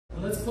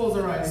Let's close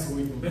our eyes so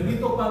we can.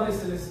 Bendito Padre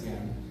Celestial,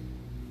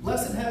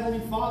 Blessed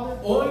Heavenly Father,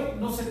 hoy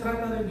no se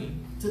trata de mí,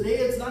 today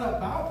it's not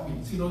about me,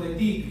 sino de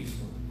ti,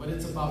 Cristo. but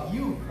it's about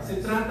you, Se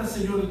Christ. trata,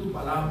 Señor, de tu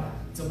palabra,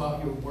 It's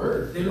about your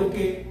word de lo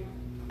que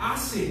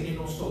hace en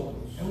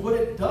nosotros. and what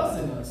it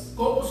does in us,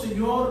 Cómo,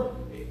 Señor,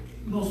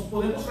 nos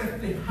podemos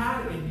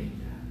reflejar en ella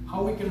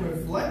how we can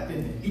reflect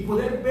in it, y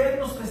poder ver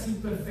nuestras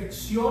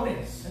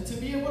imperfecciones, and to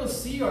be able to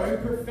see our no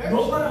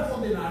imperfections, para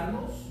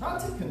condenarnos, not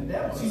to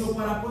condemn us, sino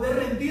para poder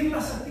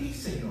rendirlas a ti,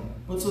 Señor.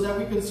 but so that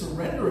we can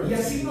surrender Y it.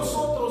 así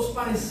nosotros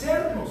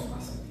parecernos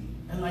más a ti.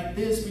 And like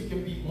this, we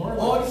can be more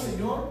Hoy, like you.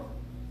 Señor,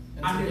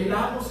 And today,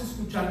 anhelamos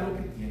escuchar lo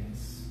que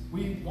tienes.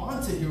 we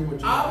want to hear what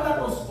you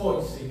Háblanos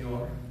hoy,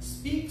 Señor.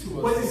 speak to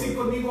us. Puedes decir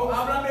Lord. conmigo,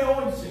 háblame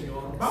hoy,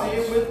 Señor. Say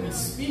it Vamos. with me.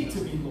 Speak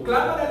to me, Lord.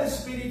 Clámale al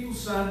Espíritu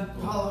Santo.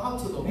 Call out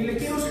to the Dile, Holy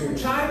quiero Spirit.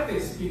 escucharte,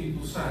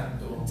 Espíritu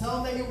Santo. Tell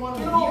him that you want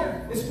to Quiero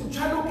hear.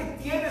 escuchar lo que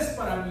tienes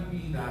para mi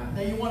vida.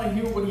 That you want to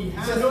hear what he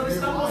has Señor, for your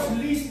estamos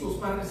life. listos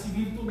para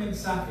recibir tu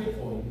mensaje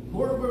hoy.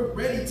 Lord, we're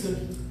ready to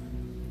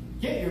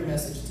get your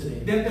message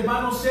today. De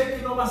antemano sé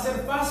que no va a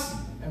ser fácil,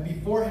 And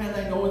beforehand,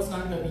 I know it's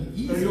not going to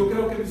be pero easy. yo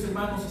creo que mis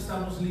hermanos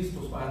estamos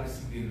listos para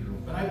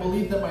recibirlo. But I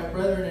believe that my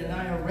brethren and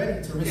I are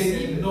ready to En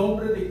receive el it.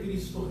 nombre de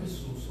Cristo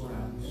Jesús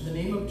oramos. In the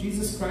name of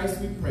Jesus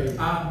Christ we pray.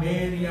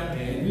 Amén y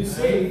amén. You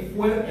say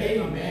fuerte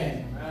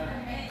amen.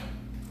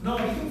 No,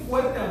 dije un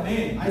fuerte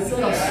amén. I said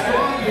a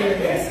strong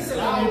amen. Ese es el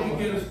amén que Loud.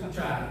 quiero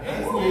escuchar.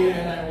 That's the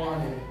amen I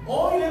wanted.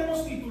 Hoy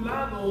hemos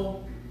titulado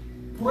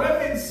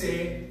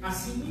Pruébense a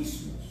sí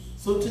mismos.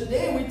 So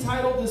today we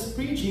titled this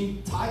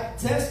preaching,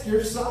 Test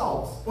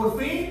Yourselves. Por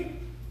fin,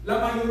 la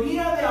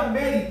mayoría de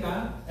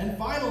América And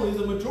finally,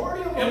 the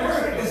majority of hemos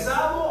America,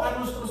 regresado a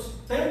nuestros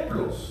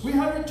templos. we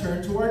have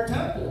returned to our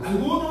temples.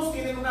 Algunos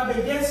tienen una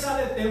belleza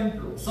de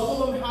templos. Some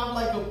of them have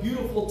like a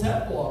beautiful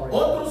temple already.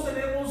 Otros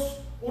tenemos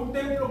un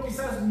templo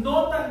quizás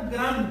no tan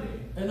grande.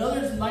 And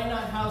others might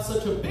not have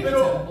such a big Pero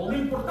lo temple.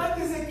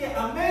 importante es de que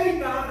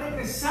América ha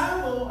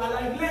regresado a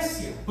la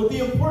iglesia. But the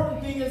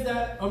important thing is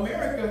that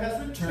America has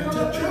returned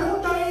Pero la to church.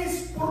 pregunta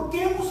es, ¿por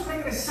qué hemos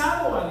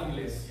regresado a la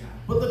iglesia?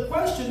 But the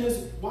question is,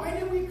 why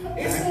did we come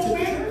Es back to church?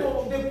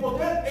 momento de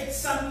poder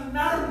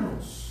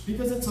examinarnos.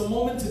 Because it's a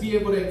moment to be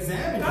able to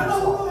examine Cada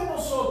uno ourselves. de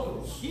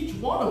nosotros Each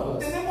one of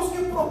us tenemos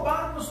que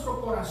probar nuestro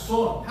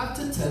corazón. have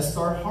to test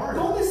our heart.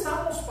 ¿Dónde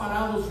estamos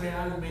parados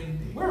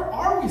realmente? Where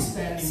are we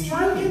standing Si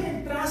truly? alguien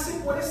entrase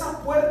por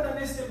esa puerta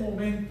en este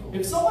momento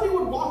If somebody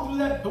would walk through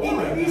that door y me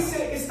right now,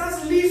 dice,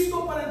 ¿estás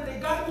listo para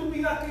entregar tu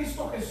vida a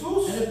Cristo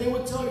Jesús? and if they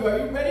would tell you, are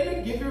you ready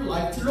to give your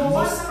life to ¿Lo Jesus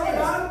vas a Christ?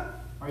 negar?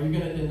 Are you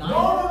going to deny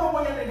No, it? no lo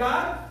voy a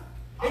negar.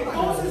 I'm not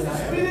Entonces gonna deny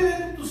it.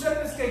 despídete de tus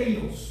seres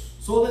queridos.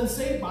 So then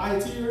say bye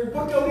to your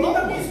Porque loved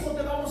ahorita ones, mismo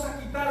te vamos a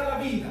quitar la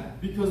vida.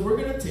 because we're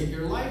going to take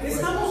your life right now.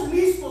 ¿Estamos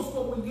listos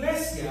como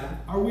iglesia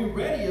Are we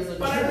ready as a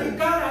para church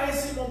llegar a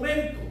ese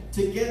momento?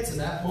 to get to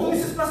that Tú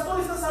dices, moment? pastor,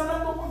 estás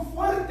hablando muy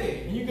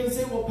fuerte. And you can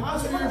say, well,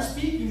 Pastor, you're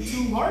speaking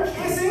too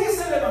harshly. Ese es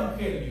el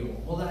evangelio.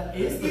 Well, that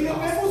is Y the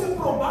debemos de gospel.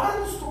 probar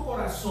nuestro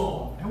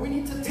corazón. And we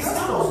need to test our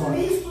 ¿Estamos heart.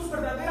 listos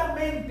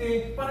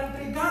verdaderamente para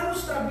entregar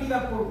nuestra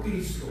vida por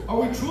Cristo? Are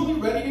we truly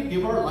ready to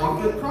give our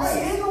life to Porque si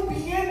Christ? Él no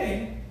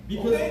viene,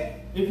 Because ¿ok?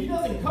 if He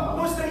doesn't come,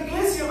 nuestra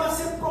iglesia va a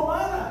ser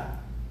probada.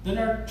 then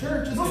our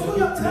church is No going to estoy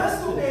be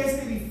hablando de tested.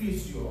 este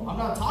edificio. I'm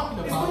not talking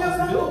about Estoy this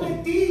hablando de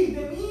building. ti,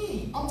 de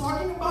mí. I'm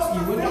talking about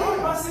Nuestra you and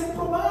fe va a I. ser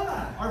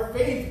probada. Our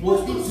faith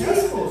will be Nuestros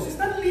hijos tested.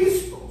 están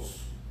listos.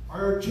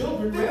 Are our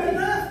children De ready?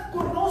 verdad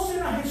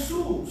conocen a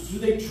Jesús. Do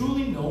they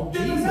truly know De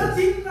verdad Jesus?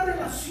 tienen una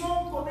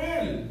relación con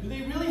Él. Do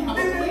they really have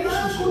De a verdad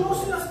relationship?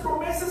 conocen las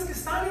promesas que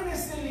están en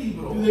este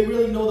libro. Do they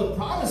really know the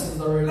promises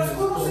that are in Las this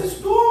book?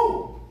 conoces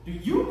tú. Do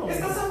you know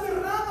Estás them?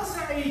 aferradas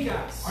a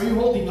ellas. Are you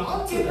holding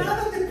on to Que them?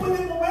 nada te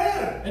puede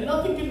mover. And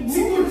nothing can Si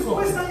move tu you from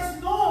respuesta it.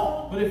 es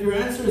no, But if your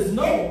answer is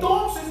no,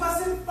 entonces va a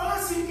ser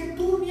fácil que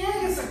tú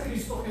niegues a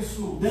Cristo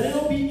Jesús. then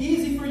it'll be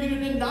easy for you to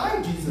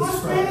deny Jesus No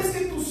esperes Christ.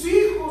 que tus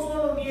hijos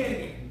no lo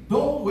nieguen.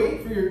 Don't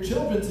wait for your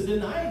children to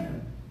deny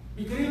Him.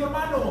 Mi querido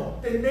hermano,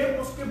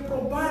 tenemos que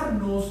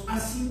probarnos a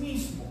sí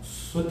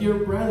mismos. But dear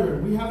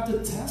brethren, we have to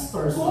test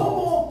ourselves.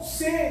 ¿Cómo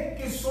sé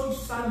que soy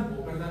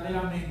salvo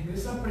verdaderamente?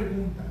 Es la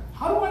pregunta.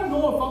 How do I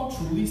know if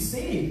I'm truly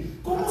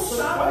saved? ¿Cómo That's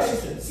the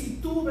question. sabes si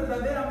tú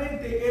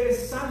verdaderamente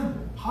eres salvo?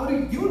 How do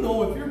you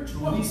know if you're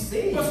truly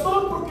saved?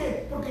 Pastor, ¿por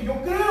qué? Porque yo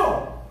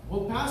creo.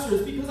 Well, Pastor,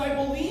 it's because I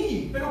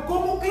believe. Pero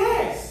 ¿cómo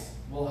crees?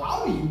 Well,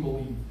 how do you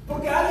believe?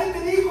 Porque alguien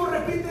te dijo,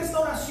 repite esta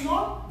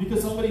oración.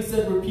 Because somebody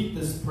said repeat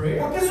this prayer?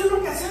 Porque eso es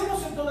lo que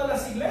hacemos en todas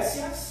las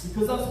iglesias.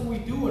 Because that's what we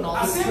do in all the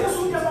Hacemos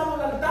un churches. llamado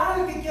al altar,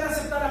 el que quiera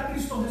aceptar a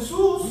Cristo We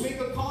Jesús. make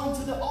a calling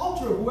to the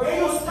altar. Whoever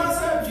Ellos wants to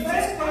pasan accept al Jesus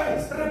frente,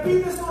 Christ.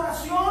 repite esta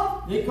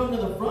oración They come to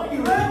the front, y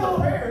you repeat the luego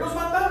prayer, los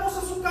mandamos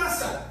a su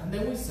casa. and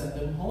then we send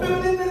them Pero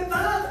home. de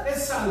verdad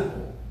es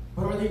salvo.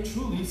 But are they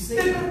truly De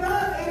saved?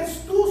 verdad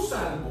eres tú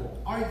salvo.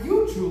 Are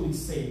you truly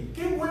saved?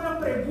 Qué buena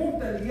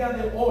pregunta el día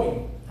de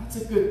hoy. That's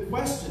a good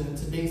question in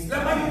today's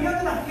La time. mayoría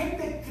de la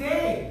gente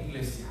cree,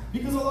 iglesia.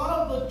 Because a lot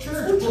of the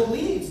church Escucha,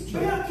 believes. ve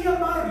Church. aquí al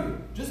barrio.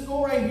 Just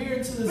go right here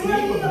into this Ve ahí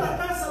a neighborhood. la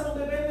casa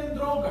donde venden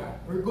drogas.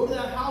 Or go to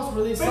that house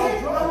where they Ve sell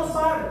a los drugs.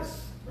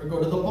 bares. Or go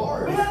to the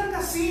bars. Ve al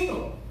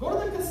casino. Go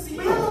to the Ve a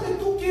casino. donde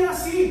tú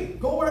quieras ir.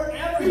 Go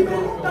wherever Y you want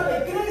to pregúntale,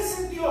 go. ¿crees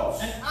en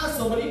Dios? And ask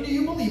somebody, do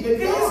you believe in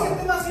 ¿Crees que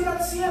te God? vas a ir al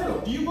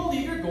cielo? Do you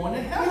believe you're going to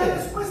Y la heaven?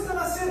 respuesta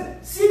va a ser,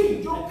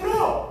 sí, yo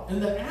creo.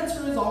 And the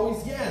answer is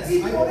always yes. Y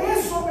I por believe.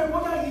 eso me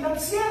voy a ir al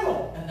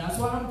cielo. And that's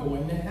why I'm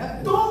going to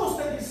heaven. Todos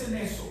te dicen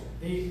eso.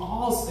 They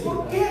all say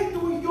 ¿Por that. qué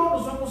tú y yo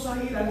nos vamos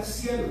a ir al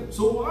cielo?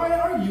 So why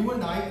are you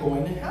and I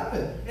going to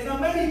heaven? En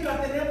América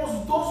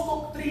tenemos dos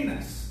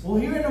doctrinas Well,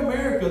 here in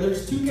America,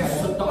 there's two que types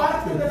son of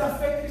parte de doctrines. la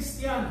fe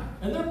cristiana.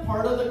 And they're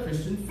part of the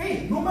Christian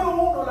faith. Número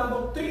uno, la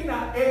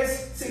doctrina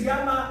se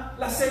llama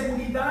la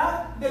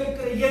seguridad del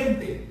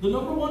creyente. The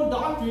number one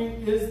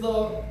doctrine is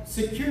the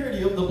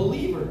security of the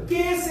believer.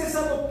 ¿Qué es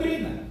esa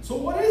doctrina? So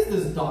what is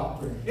this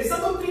doctrine? Esa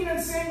doctrina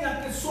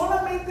enseña que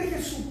solamente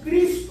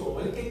Jesucristo,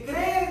 el que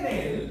cree en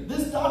Él,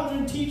 This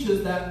doctrine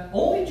teaches that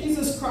only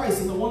Jesus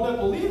Christ and the one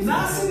that believes in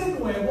nace him de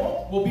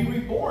nuevo will be y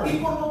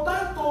reborn. por lo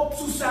tanto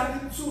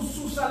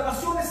su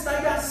salvación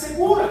está ya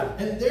segura.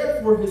 And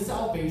therefore his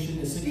salvation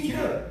is Y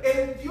secure. que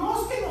el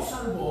Dios que nos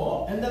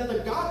salvó, And that the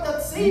God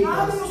that saved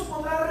nadie us, nos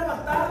podrá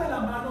arrebatar de la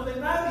mano de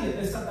nadie,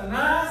 de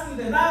Satanás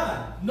ni de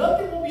nada.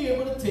 nothing will be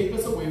able to take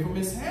us away from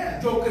his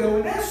hand. Yo creo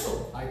en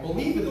eso. I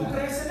believe in ¿Tú that.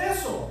 crees en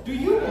eso? Do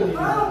you believe in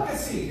Claro that? que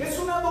sí, es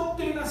una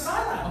doctrina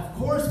sana, Of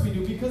course we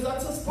do, because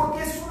that's a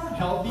porque es una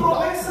healthy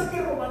promesa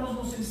doctrine. que Romanos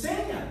nos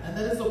enseña. And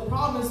that is the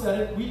promise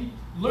that we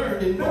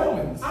learned in Pero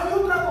Romans. hay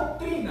otra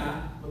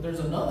doctrina But there's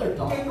another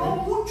que no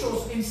doctrine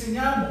muchos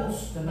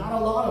enseñamos, that not a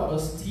lot of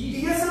us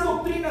y teach. esa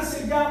doctrina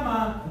se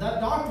llama And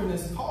that doctrine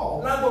is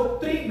called la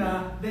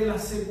doctrina de la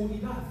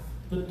seguridad.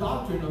 the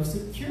doctrine of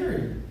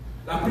security.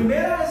 La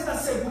primera es la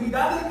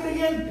seguridad del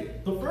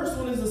creyente, The first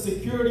one is the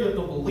security of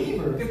the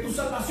believer, que tu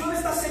salvación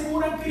está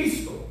segura en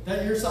Cristo.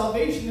 that your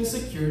salvation is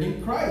secured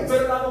in Christ.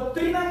 Pero la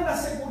doctrina de la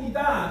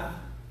seguridad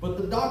But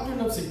the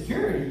doctrine of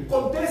security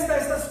contesta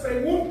estas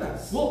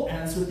preguntas. will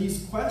answer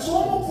these ¿Cómo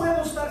questions.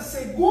 puedo estar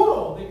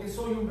seguro de que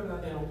soy un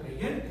verdadero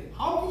creyente?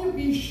 How can you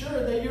be sure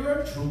that you're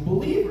a true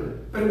believer?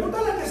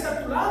 Pregúntale al que está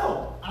a tu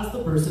lado. Ask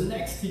the person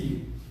next to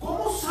you.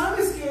 ¿Cómo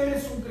sabes que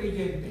eres un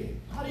creyente?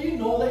 How do you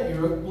know that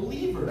you're a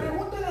believer?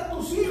 Pregúntale a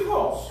tus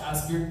hijos.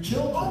 Ask your Oh,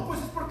 children. pues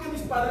es porque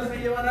mis padres me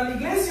llevan a la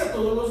iglesia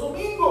todos los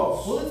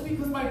domingos. Well, it's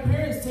because my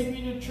parents take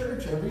me to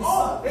church every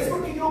Oh, es Sunday.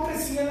 porque yo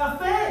crecí en la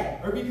fe.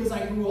 Or because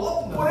I grew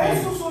up in the Por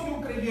eso faith. soy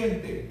un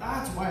creyente.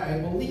 That's why I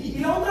Y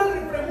believe. la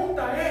otra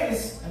pregunta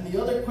es, And the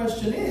other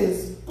question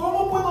is,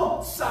 ¿cómo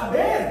puedo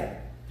saber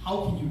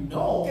how can you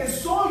know que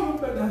soy un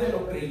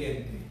verdadero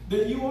creyente?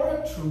 that you are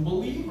a true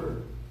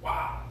believer?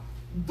 Wow.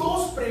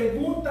 Dos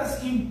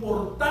preguntas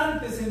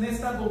importantes en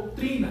esta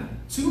doctrina.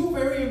 Two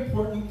very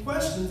important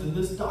questions in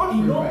this Y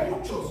doctrine, no right?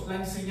 muchos la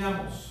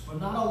enseñamos.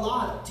 But not a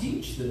lot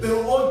teach this.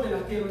 Pero hoy te la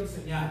quiero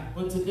enseñar.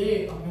 But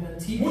today I'm going to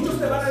teach you Muchos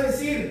te van a this.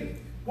 decir,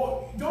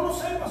 "Oh, yo no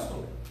sé, pastor.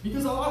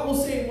 Because a lot will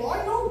say, well,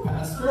 I know,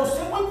 Pastor. Lo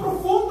sé muy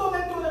profundo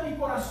dentro de mi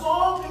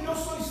corazón que yo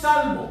soy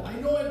salvo. I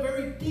know it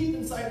very deep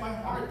inside my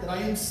heart that I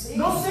am saved.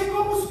 No sé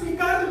cómo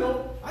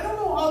explicarlo, I don't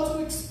know how to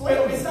explain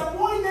pero it, está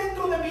muy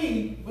dentro de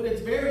mí. but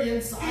it's very Y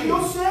inside. yo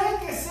sé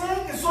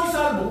que soy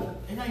salvo."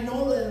 And I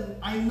know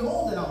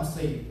that I'm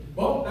saved.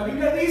 Oh, la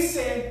Biblia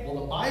dice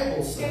Well, the Bible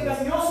que says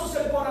engañoso es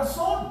el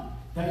corazón.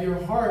 that your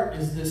heart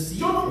is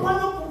Yo no deceitful.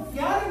 puedo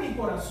confiar en mi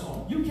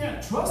corazón. You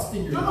can't trust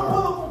in your Yo no heart.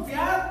 puedo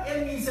confiar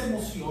en mis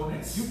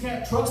emociones. You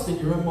can't trust in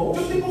your Yo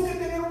emotions. tengo que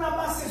tener una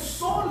base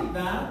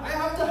sólida I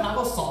have to have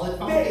a solid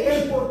de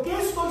el foundation por qué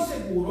estoy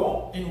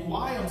seguro and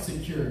why I'm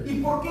secure y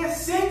por qué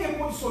sé que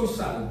pues soy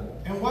salvo.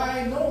 and why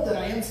I know that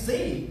I am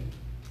saved.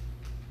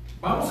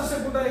 Vamos a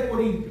 2 de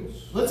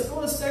Corintios, Let's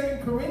go to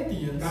 2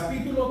 Corinthians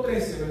capítulo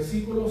 13,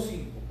 versículo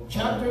 5. por favor.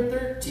 chapter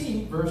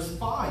 13, verse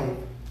 5.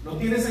 Lo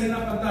tienes ahí en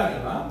la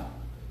pantalla, ¿va?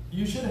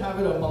 You should have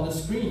it up on the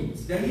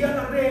screens. De ahí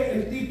agarré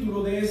el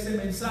título de este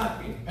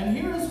mensaje. And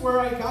here is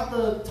where I got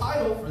the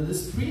title for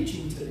this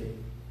preaching today.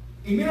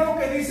 Y mira lo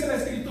que dice la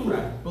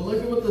escritura. But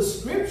look at what the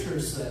scripture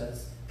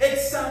says.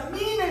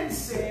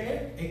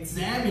 Examínense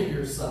Examine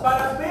yourself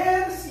para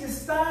ver si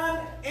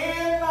están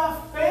en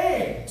la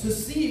fe. to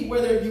see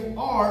whether you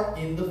are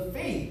in the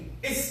faith.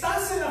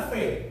 ¿Estás en la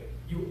fe?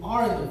 You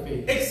are in the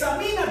faith.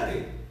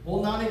 Examínate.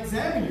 Well, not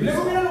examine Y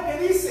luego mira yourself. lo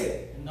que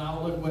dice. And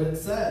now look what it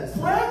says.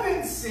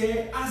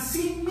 Pruébense a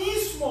sí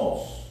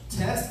mismos.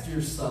 Test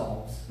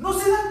yourselves. ¿No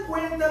se dan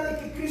cuenta de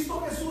que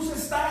Cristo Jesús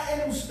está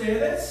en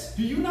ustedes?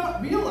 Do you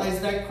not realize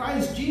that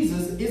Christ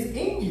Jesus is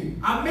in you?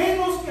 A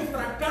menos que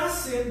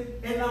fracasen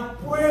en la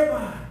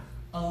prueba.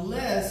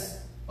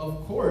 Unless,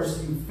 of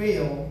course, you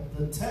fail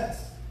the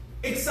test.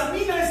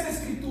 Examina esta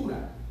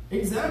escritura.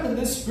 Examine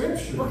this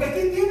scripture. Porque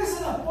aquí tienes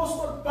al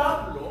apóstol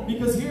Pablo.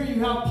 Because here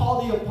you have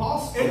Paul the Él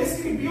Apostle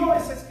escribió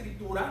esa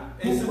escritura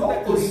en who 2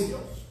 wrote this Corintios.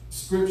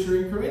 scripture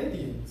in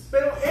Corinthians.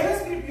 Pero él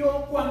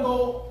escribió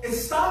cuando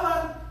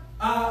estaban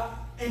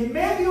en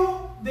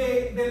medio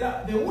de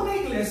una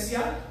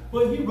iglesia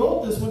But he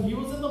wrote this when he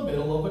was in the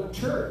middle of a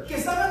church que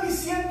estaban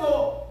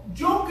diciendo,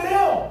 yo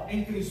creo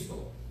en Cristo.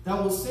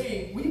 that was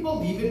saying, we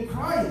believe in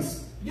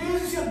Christ. Y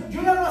ellos decían,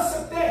 yo ya no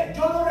acepto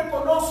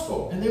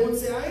And they would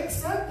say, I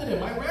accepted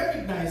him, I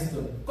recognized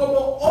him.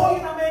 Como hoy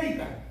en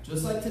América,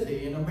 Just like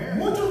today in America.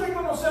 muchos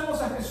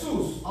reconocemos a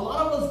Jesús. A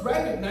lot of us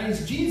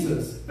recognize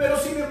Jesus. Pero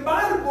sin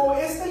embargo,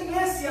 esta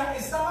iglesia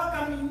estaba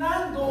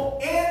caminando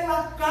en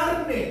la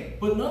carne.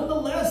 But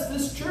nonetheless,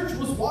 this church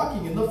was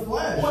walking in the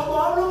flesh. Cuando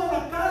hablo de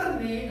la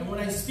carne, And when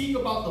I speak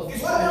about the estoy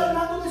flesh,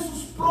 hablando de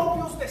sus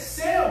propios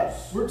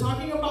deseos. we're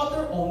talking about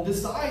their own Y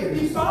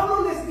desires.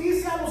 Pablo les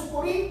dice a los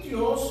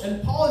corintios,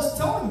 And Paul is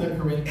telling the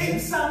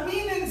Corinthians,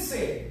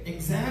 examínense,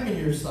 examine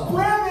yourself,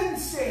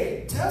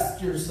 pruébense.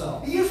 test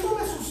yourself. Y esto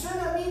me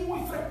sucede a mí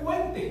muy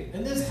frecuente.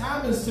 And this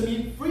happens to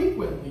me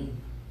frequently.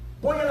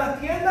 Voy a la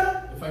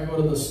tienda If I go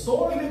to the y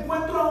store me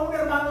encuentro a un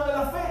hermano de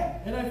la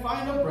fe, and I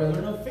find a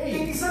brethren of que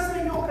faith, quizás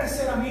me vio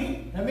crecer a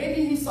mí, and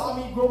maybe he saw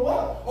me grow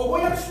up, o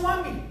voy al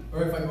Swami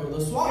or if I go to the y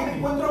me swap meet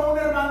encuentro a un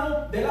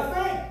hermano de la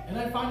fe. and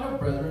I find a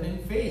brethren in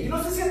Y faith. no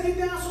sé si a ti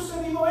te ha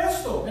sucedido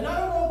esto. And I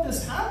don't know if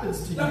this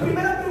happens to La you,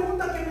 primera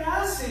pregunta que me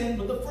hacen,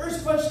 but the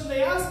first question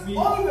they ask me,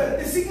 Oliver,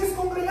 ¿te sigues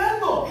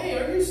congregando? hey,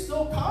 are you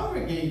still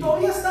congregating?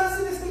 ¿Todavía estás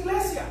en esta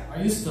iglesia?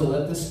 Are you still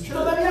at this church?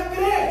 ¿Todavía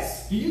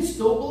crees? Do you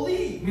still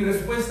believe? Mi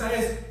respuesta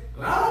es,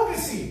 claro que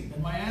sí.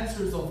 And my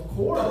answer is, of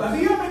course.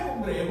 Todavía me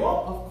congrego,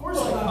 Of course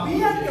I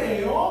todavía congregate.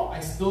 creo. I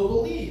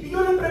still Y believe.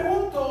 yo le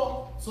pregunto,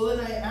 So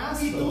then I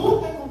ask ¿y them, tú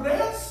te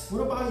congregas?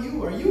 what about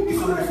you? Are you Y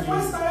su congregating?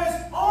 respuesta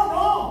es,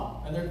 oh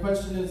And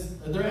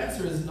their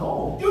answer is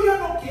no. no, yo ya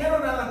no quiero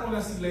nada con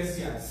las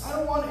iglesias. I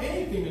don't want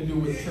anything to do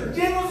with church.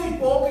 Llenos de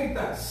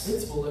hipócritas.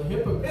 It's full of Es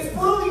hypocrites.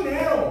 puro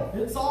dinero.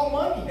 It's all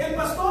money. El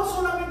pastor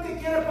solamente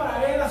quiere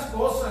para él las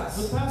cosas.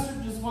 The pastor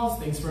just wants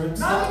things for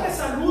Nadie me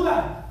himself.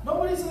 saluda.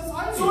 Nobody says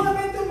hi to you.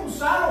 Solamente me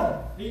usaron.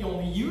 They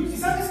only ¿Y use you.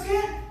 sabes qué?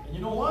 And you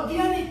know what?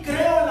 Ya ni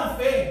creo en la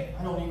fe.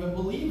 I don't even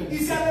believe Y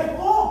it. se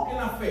alejó en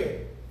la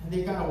fe. And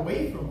they got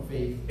away from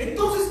faith.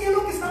 Entonces, ¿qué es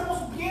lo que estamos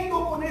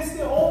viendo con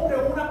este hombre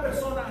o una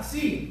persona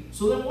así?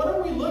 So then what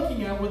are we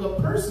looking at with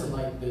a person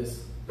like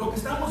this? Lo que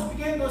estamos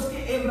viendo es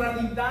que en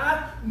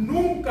realidad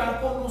nunca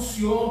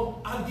conoció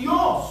a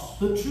Dios.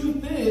 The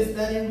truth is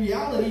that in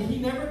reality, he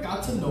never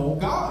got to know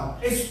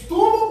God.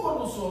 Estuvo con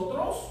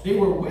nosotros, They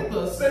were with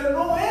us, pero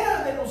no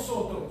era de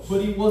nosotros.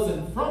 but he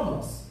wasn't from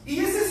us. Y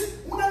esa es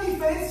una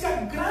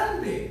diferencia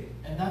grande.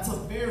 And that's a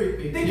very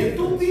big De que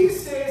tú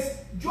difference. dices,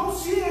 yo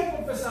sí he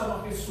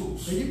confesado a Jesús.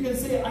 So you can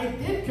say, I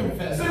did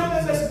confess Pero de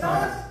Jesus Christ.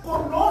 verdad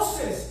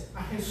conoces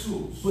a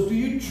Jesús. But do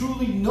you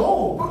truly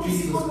know Porque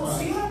si Jesus Christ?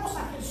 conociéramos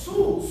a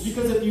Jesús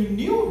Because if you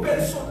knew him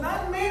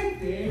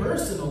personalmente, no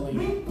personally,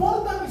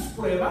 importa mis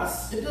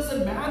pruebas, it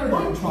doesn't matter no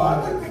your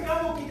importa el trial,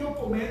 pecado que yo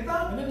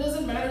cometa, and it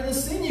doesn't matter the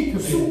sin you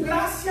su commit.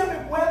 gracia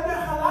me vuelve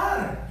a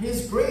jalar.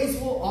 His grace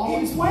will Y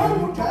always vuelvo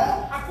hold you yo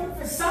back. a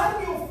confesar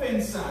mi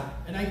ofensa.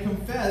 And I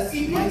confess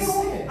Y my viene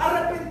un sin.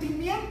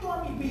 arrepentimiento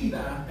a mi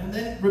vida. And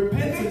then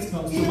repentance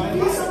comes Y to my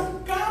empieza life.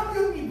 un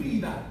cambio en mi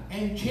vida.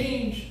 And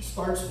change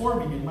starts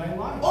forming in my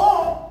life.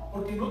 O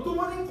porque no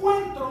tuvo un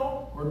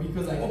encuentro, Or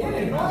because I o porque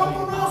didn't no have lo an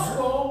encounter,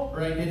 conozco,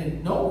 or I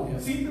didn't know him,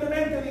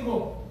 simplemente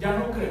digo, ya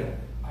no creo.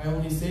 I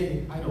only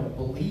say, I don't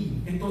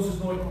believe. Entonces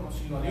no he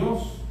conocido a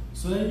Dios.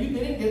 So then you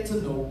didn't get to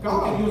know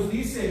Porque God. Dios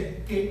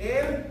dice que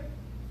Él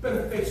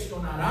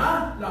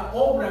perfeccionará la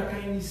obra que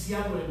ha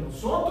iniciado en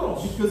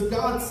nosotros. Because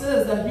God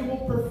says that He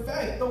will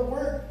perfect the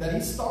work that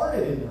He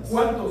started in us.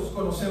 ¿Cuántos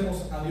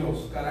conocemos a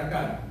Dios cara a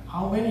cara?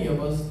 How many of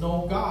us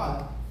know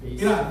God face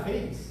to Mira,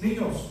 face?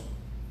 niños,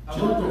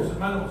 Children. adultos,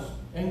 hermanos,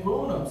 And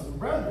grown-ups and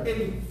brethren.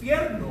 el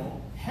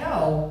infierno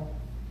Hell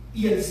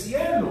y el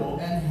cielo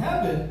and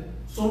heaven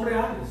son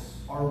reales.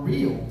 are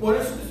real. Por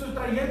eso te estoy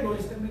trayendo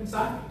este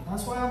mensaje.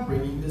 That's why I'm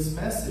bringing this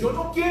message. Yo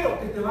no quiero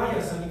que te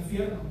vayas al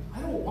infierno. I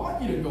don't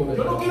want you to go to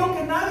Yo no hell. quiero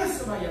que nadie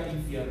se vaya al I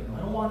infierno.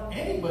 don't want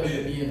anybody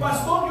to be in hell.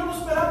 Pastor, yo no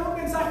esperaba un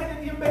mensaje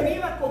de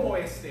bienvenida como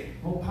este.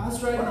 Well,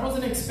 Pastor, I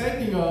wasn't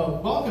expecting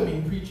a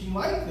welcoming preaching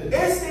like this.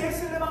 Este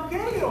es el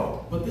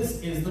evangelio. But this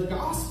is the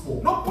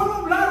gospel. No puedo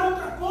hablar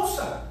otra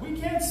cosa. We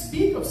can't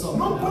speak of something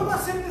No puedo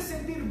else. hacerte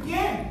sentir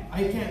bien.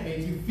 I can't make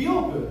you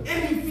feel good.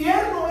 El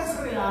infierno es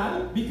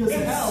real. Because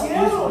El hell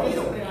cielo is es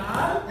real.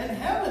 real. And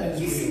heaven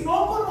is Y si real.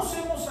 no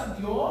conocemos a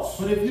Dios,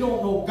 But if you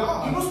don't know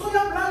y no God, estoy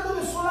hablando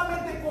de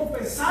solamente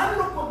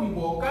confesarlo con mi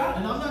boca,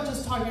 and I'm not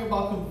just talking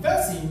about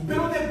confessing,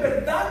 pero de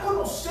verdad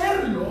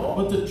conocerlo,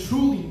 but to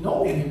truly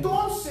know Him,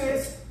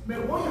 entonces me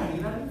voy a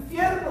ir al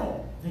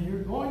infierno. then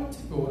you're going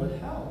to go to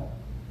hell.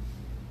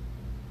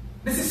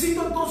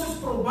 Necesito entonces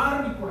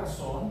probar mi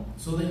corazón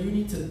So then you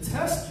need to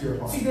test your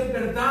heart si de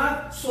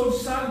verdad soy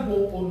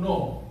salvo o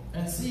no.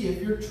 and see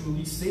if you're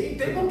truly saved.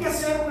 Tengo que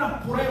hacer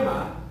una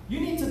prueba You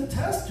need to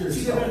test si de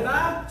yourself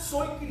verdad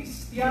soy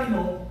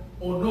cristiano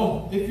o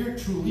no. if you're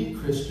truly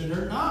Christian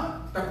or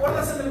not. ¿Te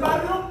acuerdas en el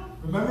barrio?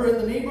 Remember in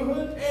the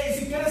neighborhood? Hey,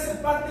 si quieres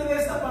ser parte de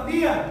esta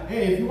pandilla,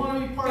 Hey, if you want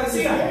to be part of this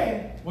 ¿Qué hacían?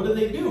 gang, what did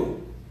they do?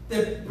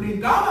 te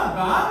brincaban,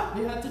 ¿va?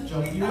 They had to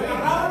jump Y you te in.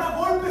 agarraban a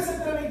golpes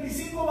entre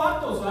 25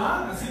 vatos,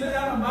 ¿va? Así le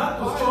llaman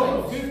vatos, Probably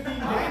cholos. like 15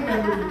 gang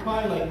members would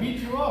probably like beat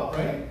you up,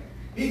 right?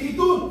 Y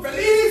tú,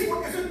 feliz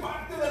porque soy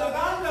parte de la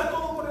ganga,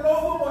 todo con el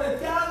ojo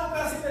moreteado,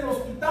 casi en el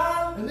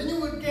hospital. And then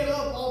you would get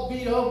up all beat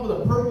beat up with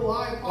a purple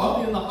eye,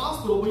 probably in the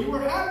hospital, but you were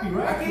happy,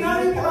 right? Aquí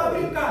nadie te va a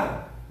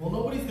brincar. Well,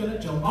 nobody's going to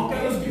jump. Aunque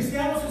a los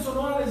cristianos en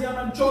Sonora les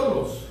llaman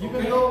cholos.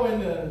 Even though in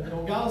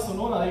Nogales,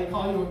 Sonora, they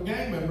call you a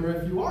gang member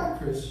if you are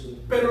Christian.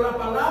 Pero la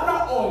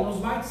palabra hoy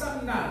nos va a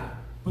examinar.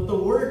 But the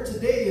word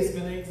today is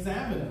going to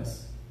examine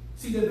us.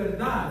 Si de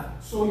verdad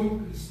soy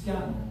un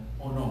cristiano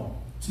o no.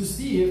 To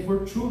see if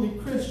we're truly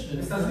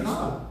Christians ¿Estás or listo?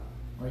 not.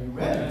 Are you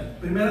ready?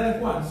 Primera de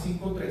Juan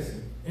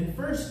 5:13. In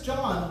 1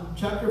 John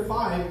chapter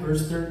 5,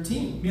 verse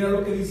 13. Mira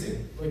lo que dice.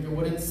 Look at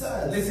what it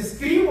says. Les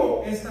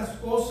escribo estas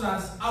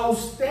cosas a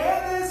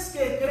ustedes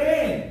que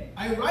creen.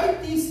 I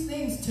write these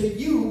things to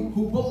you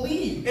who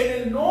believe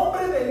En el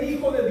nombre del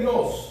Hijo de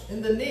Dios.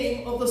 in the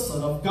name of the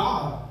Son of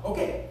God.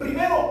 Ok,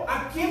 primero,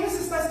 ¿a quiénes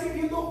está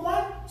escribiendo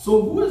Juan?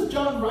 So who is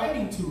John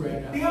writing to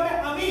right now? Dígame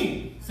a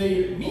mí.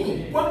 Say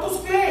me.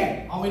 ¿Cuántos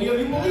creen? How many of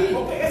you believe?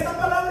 Ok, esta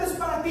palabra es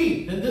para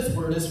ti. Then this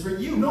word is for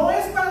you. No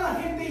es para la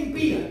gente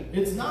impía.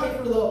 It's not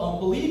for the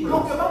unbelievers.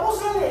 Lo que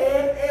vamos a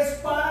leer es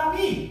para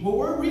mí. What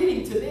we're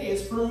reading today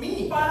is for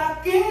me. ¿Para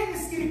qué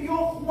escribió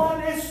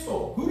Juan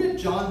esto? Who did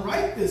John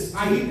write this to?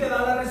 Ahí te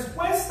da la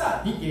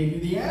respuesta. He gave you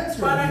the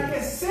answer. Para here.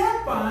 que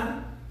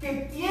sepan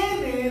que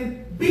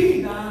tienen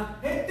vida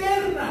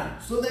eterna.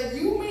 So that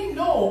you may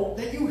know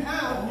that you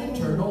have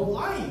eternal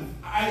life.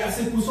 Ay, ya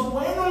se puso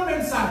bueno el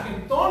mensaje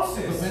The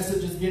entonces.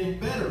 message is getting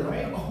better,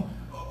 right?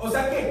 O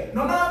sea que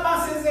no nada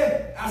más es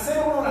de hacer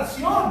una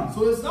oración.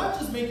 So it's not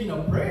just making a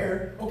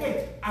prayer. Ok,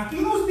 aquí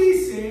nos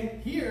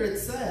dice Here it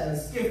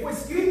says que fue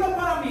escrita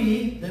para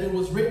mí, that it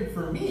was written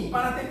for me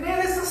para tener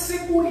esa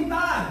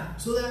seguridad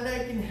so that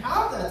I can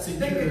have that de que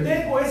security,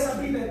 tengo esa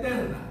vida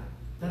eterna.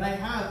 that I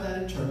have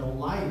that eternal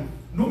life.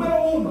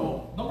 Número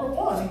uno, Number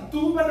one,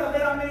 tú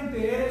verdaderamente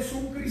eres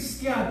un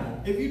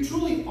cristiano, if you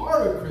truly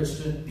are a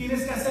Christian,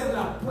 tienes que hacer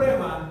la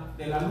prueba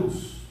de la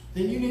luz.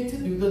 then you need to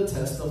do the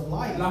test of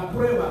life. La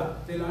prueba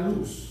de la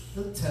luz.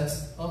 The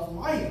test of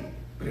life.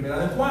 Primera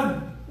de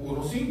Juan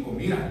 1:5,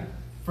 mira.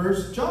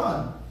 1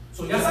 John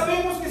So, ya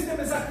sabemos que este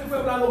mensaje fue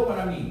hablado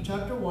para mí.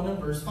 chapter 1 and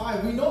verse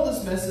 5. We know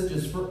this message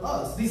is for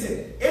us.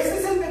 Dice, este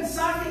es el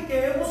mensaje que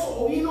hemos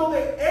oído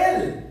de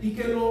Él y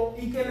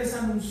que les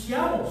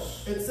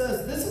anunciamos. It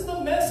says, this is the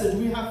message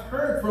we have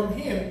heard from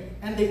him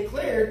and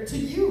declared to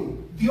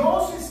you.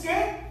 Dios es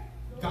que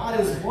God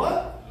is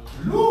what?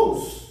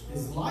 luz.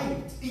 Is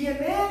light. Y en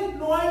Él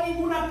no hay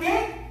ninguna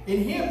 ¿qué?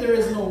 In him there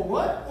is no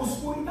what?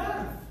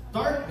 Oscuridad.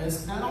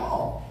 Darkness at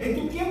all. En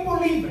tu tiempo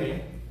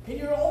libre, In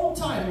your own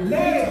time, your free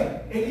lee time,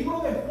 el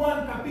libro de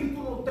Juan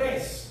capítulo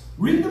 3.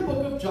 read the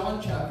book of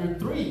John chapter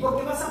 3.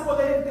 Porque vas a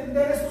poder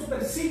entender estos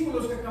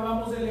versículos que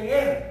acabamos de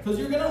leer. Because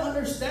you're going to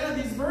understand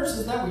these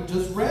verses that we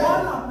just Juan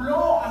read.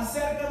 habló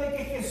acerca de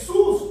que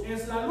Jesús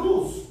es la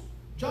luz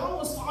John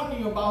was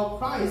talking about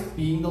Christ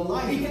being the y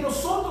light. que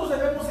nosotros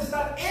debemos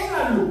estar en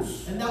la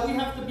luz. And that we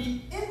have to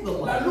be in the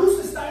La light. luz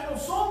está en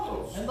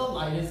nosotros. And the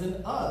light is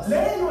in us.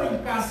 Léelo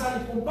en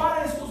casa y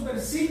compara estos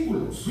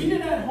versículos. Read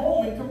it at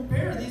home and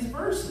compare these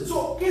verses.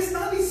 So, ¿qué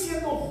está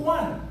diciendo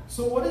Juan?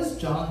 So what is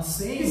John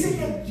saying? Dice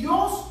que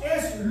Dios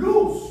es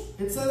luz.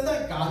 It says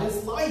that God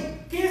is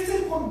light. ¿Qué es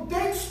el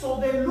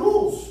contexto de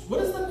luz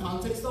What is the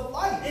context of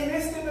light en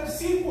este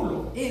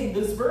versículo? in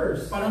this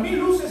verse? Para mí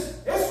luz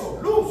es eso,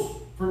 luz.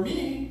 For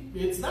me,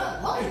 it's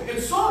not light. El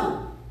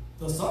sol,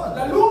 The sun,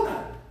 la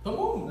luna, the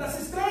moon, las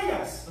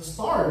estrellas. the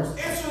stars,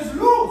 Eso es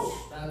luz.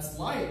 that's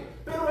light.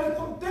 Pero el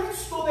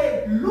contexto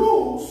de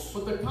luz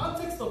But the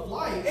context of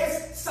light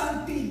es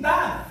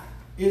santidad.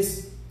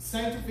 is Y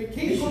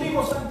sanctification.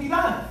 conmigo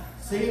santidad.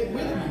 Say it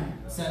with me.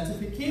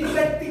 Sanctification.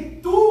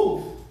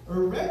 Rectitud. Or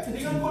Digan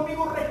rectitude.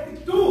 conmigo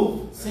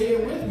rectitud. Say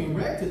it with me.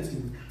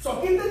 Rectitude. So,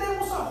 aquí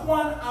tenemos a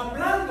Juan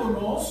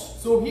hablándonos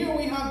So here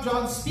we have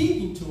John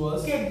speaking to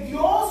us que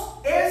Dios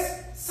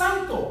es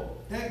santo.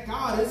 that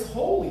God is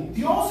holy.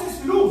 Dios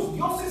es luz.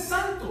 Dios es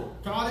santo.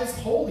 God is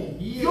holy.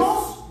 He is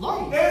Dios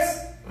light.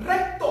 es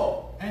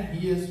recto. And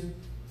he is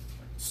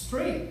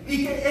straight.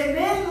 Y que en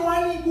Él no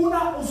hay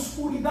ninguna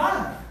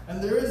oscuridad.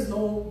 And there is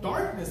no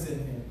darkness in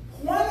him.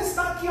 Juan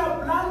está aquí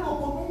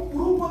hablando con un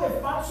grupo de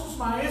falsos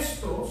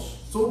maestros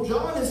So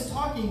John is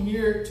talking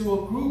here to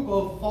a group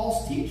of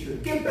false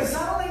teachers. que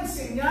empezaron a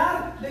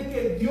enseñar de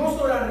que Dios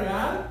no era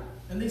real,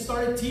 And they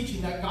started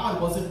teaching that God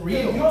wasn't que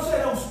real. Dios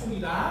era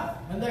oscuridad,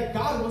 And that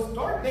God was de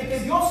darkness. que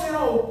Dios era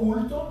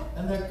oculto,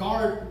 And that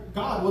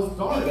God was y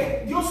dark.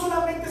 que Dios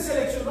solamente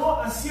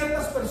seleccionó a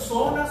ciertas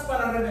personas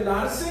para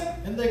revelarse,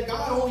 And that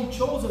God only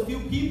chose a few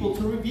people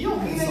to reveal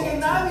y de que himself.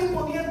 nadie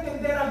podía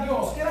entender a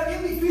Dios, que era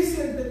bien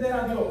difícil entender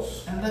a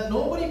Dios. And that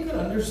nobody could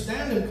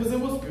understand him because it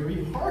was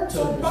very hard to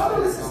So, Pablo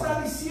les understand está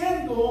God.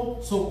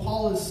 diciendo So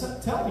Paul is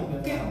telling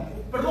them que, now.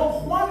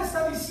 perdón, Juan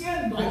está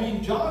diciendo I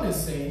mean, John is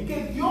saying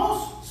que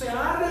Dios se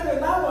ha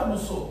revelado a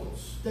nosotros.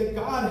 that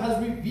God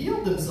has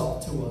revealed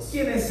himself to us.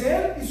 Quién es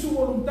Él y su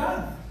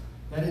voluntad.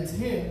 That it's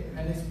him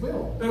and his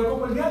will. Pero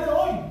como el día de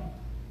hoy,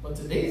 But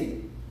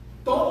today,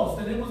 todos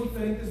tenemos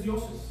diferentes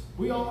dioses.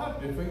 we all have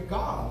different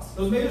gods.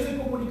 Los medios de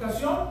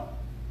comunicación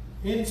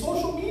In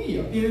social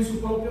media, tienen su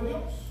propio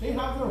Dios. they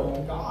have their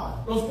own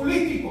God. Los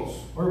políticos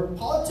Or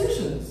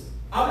politicians,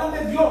 Hablan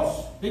de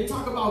Dios. They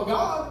talk about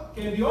God.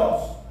 ¿Qué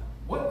Dios?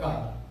 What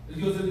God? ¿El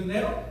Dios del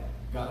dinero?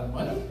 God of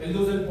money? ¿El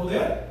Dios del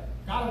poder?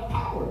 God of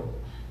power.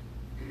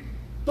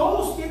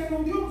 Todos tienen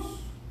un Dios.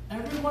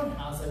 Everyone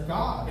has a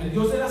God. El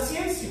Dios de la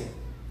ciencia,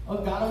 A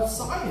God of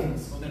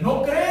science. donde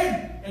no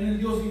creen en el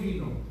Dios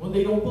divino, When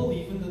they don't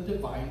believe in the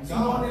divine sino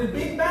en God. el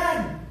Big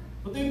Bang,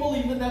 But they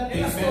believe in that en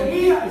Big las Bang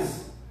teorías. theory.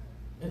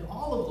 And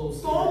all of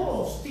those things.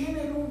 Todos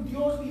tienen un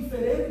Dios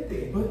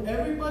diferente. But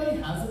everybody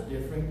has a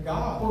different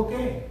God. ¿Por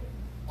qué?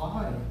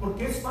 Why?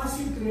 Porque es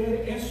fácil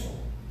creer eso.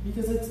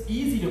 Because it's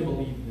easy to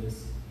believe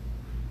this.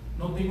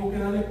 No tengo que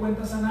darle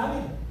cuentas a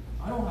nadie.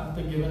 I don't have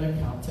to give an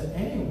account to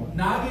anyone.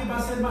 Nadie va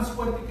a ser más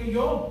fuerte que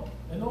yo.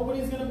 And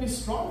nobody's going to be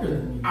stronger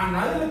than me. A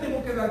nadie le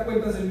tengo que dar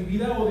cuentas de mi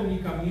vida o de mi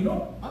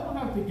camino. I don't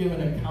have to give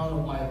an account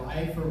of my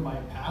life or my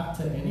path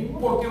to anyone.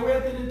 ¿Por qué voy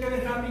a tener que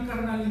dejar mi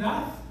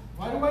carnalidad?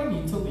 Why do I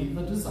need to leave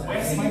the Voy a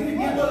desires of my seguir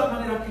viviendo de flesh? la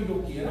manera que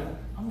yo quiera.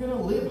 I'm going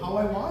to live how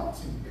I want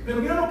to.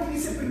 Pero mira lo que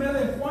dice 1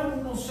 de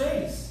Juan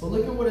 1:6. But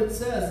look at what it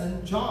says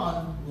in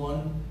John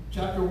 1,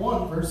 chapter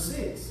 1, verse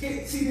 6.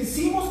 Que si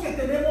decimos que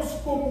tenemos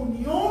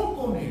comunión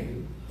con Él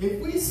If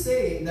we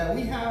say that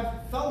we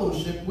have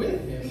fellowship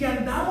with y Him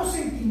andamos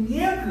en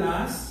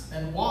tinieblas,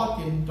 and walk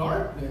in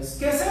darkness,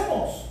 ¿qué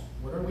hacemos?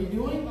 what are we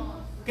doing?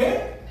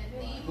 ¿Qué?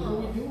 What are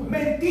we doing?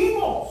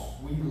 Mentimos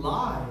We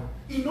lie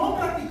y no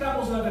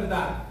practicamos la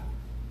verdad.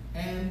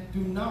 and do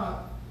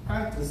not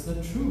practice the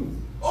truth.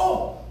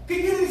 Oh,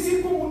 ¿qué quiere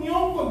decir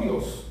comunión con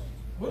Dios?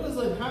 What does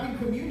like having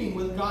communion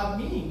with God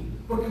mean?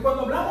 Porque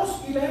cuando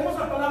hablamos y leemos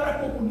la palabra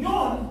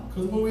comunión,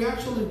 Because when we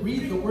actually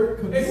read the word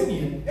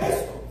communion, es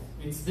esto,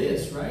 it's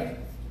this, right?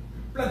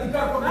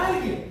 platicar con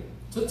alguien,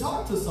 To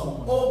talk to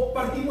someone. o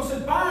partimos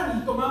el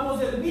pan y tomamos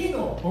del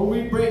vino, Or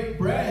we break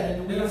bread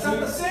and we de la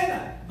Santa drink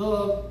Cena.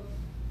 the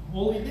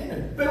holy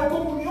dinner. Pero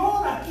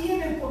comunión aquí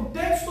en el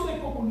contexto de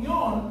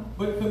comunión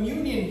But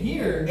communion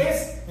here,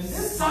 es in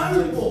this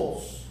context,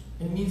 salvos.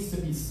 it means to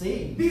be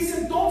saved. Dice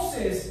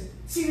entonces,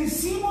 si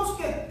decimos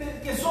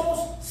que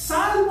somos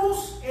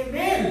salvos en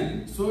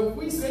Él, So if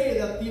we say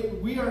that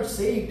we are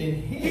saved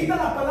in Him, quita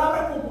la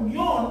palabra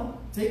comunión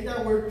take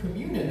that word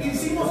communion y out of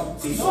decimos,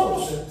 it, si for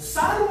somos fellowship,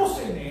 salvos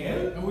en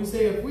Él, and we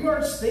say if we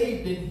are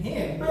saved in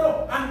Him,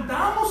 pero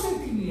andamos en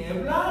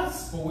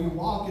tinieblas, but we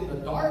walk in the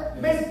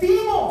darkness,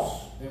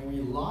 mentimos then we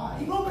y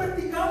lie no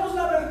practicamos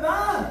la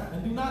verdad.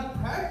 and do not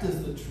practice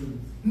the truth.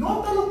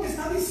 Nota lo que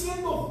está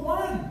diciendo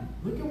Juan.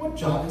 Look at what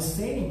John is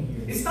saying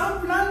here.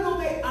 Está hablando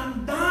de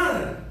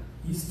andar.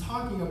 He's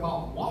talking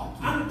about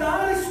walking.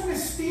 Andar es un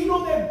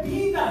estilo de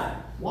vida.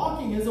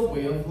 Walking is a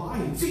way of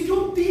life. Si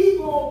yo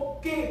digo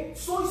que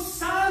soy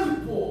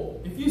salvo,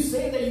 If you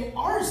say that you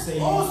are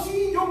saved, oh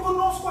sí, yo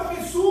conozco a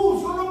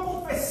Jesús, yo lo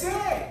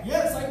confesé,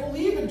 yes, I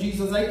believe in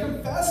Jesus, I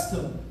confessed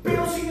Him.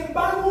 pero sin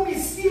embargo mi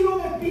estilo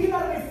de vida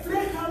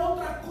refleja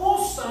otra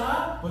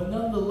cosa, But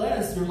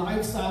nonetheless, your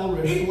lifestyle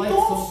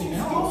reflects something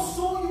entonces yo else.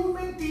 soy un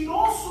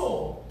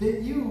mentiroso.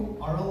 Then you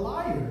are a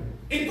liar.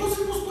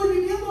 Entonces no estoy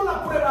viviendo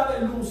la prueba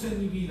de luz en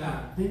mi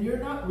vida. Then you're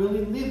not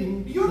really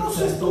living Y yo no the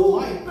sé test of tú,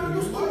 life pero in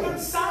yo your estoy life.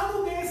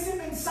 cansado de ese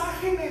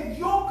mensaje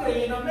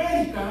mediocre en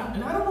América.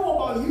 And I don't know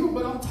about you,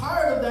 but I'm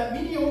tired of that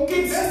mediocre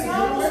Que message in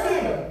enseñamos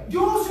America. que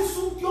Dios es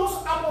un Dios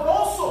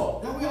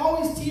amoroso That we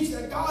always teach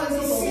that God y is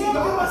a loving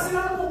siempre va a God. ser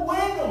algo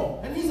bueno.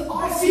 And He's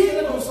always going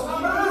to do Besitos,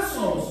 something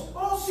abrazos. good.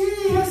 Oh sí,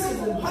 Él se Kisses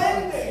and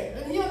comprende.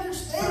 hugs. And He Pero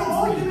understands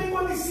hoy te me. vengo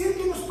a decir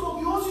que nuestro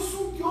Dios es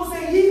un Dios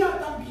de ira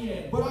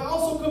también. But I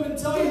also come and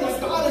tell Que you that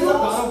nuestro God is a God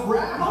of Dios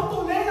wrath. no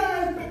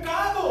tolera el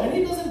pecado. And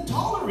He doesn't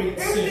tolerate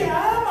Él te sin.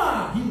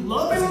 ama, He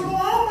loves pero you. no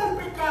ama el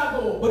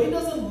pecado. But He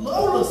doesn't Por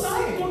love lo the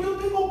tanto, sin. yo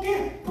tengo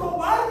que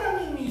probarme a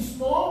mí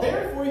mismo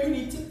Therefore, you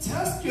need to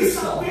test y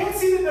yourself. saber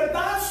si de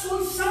verdad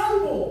soy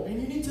salvo.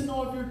 And you need to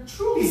know if you're Y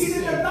truly si de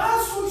saved. verdad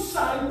soy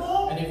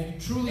salvo, And if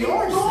you truly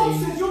are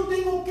entonces saved, yo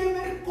tengo que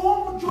ver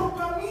cómo yo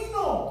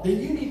camino.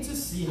 then you need to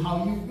see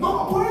how you No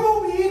walk.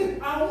 puedo ir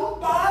a un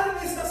bar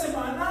en esta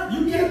semana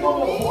You y can't el go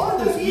to a domingo bar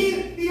this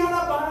venir y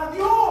alabar a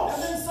Dios.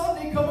 And then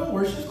Sunday come and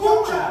worship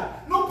God. Escucha,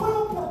 no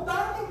puedo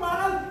portarme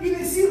mal y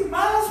decir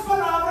malas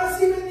palabras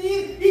y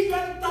venir y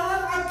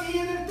cantar aquí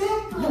en el You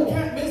templo.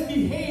 can't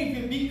misbehave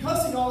and be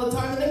cussing all the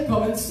time and then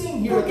come and sing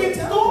here at Porque the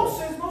temple.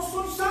 entonces no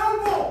soy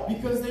salvo.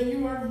 Because then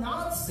you are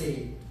not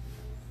saved.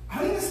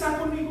 ¿Alguien está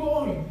conmigo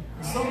hoy?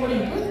 There's somebody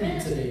with me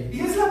today. Y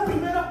es la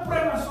primera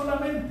prueba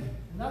solamente.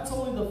 And that's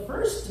only the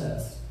first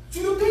test.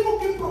 Si yo tengo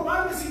que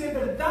probarme si de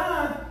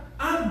verdad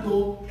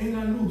ando en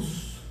la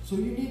luz. So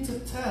you need to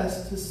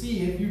test to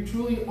see if you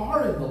truly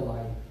are in the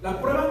light. La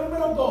prueba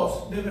número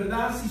 2, de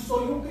verdad si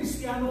soy un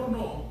cristiano o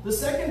no, The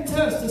second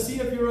test to see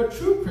if you're a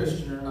true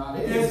Christian or not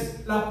is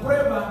es la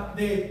prueba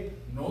de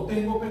no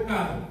tengo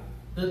pecado.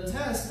 the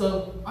test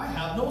of I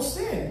have no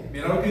sin.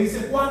 Mira lo que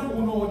dice Juan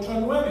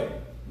 1:8-9.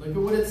 Look at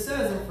what it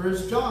says in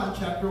 1 John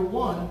chapter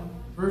 1,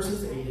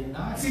 verses 8 and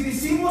 9. Si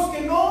decimos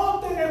que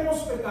no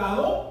tenemos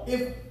pecado,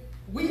 If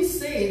we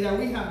say that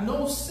we have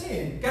no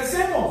sin, ¿qué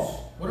hacemos?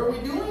 what are we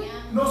doing?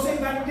 Nos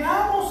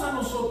engañamos a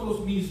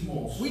nosotros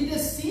mismos. We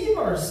deceive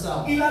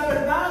ourselves. Y la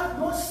verdad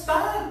no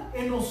está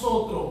en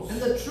nosotros. And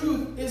the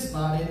truth is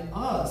not in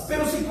us.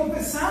 Pero si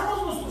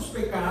confesamos nuestros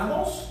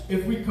pecados,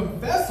 If we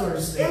confess our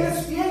Él sins,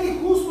 es fiel y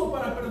justo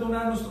para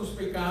perdonar nuestros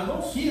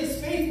pecados He is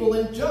faithful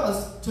and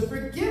just to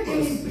forgive y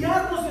us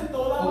limpiarnos de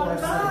toda of our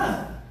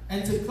maldad. sins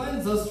and to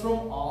cleanse us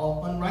from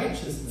all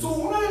unrighteousness. So,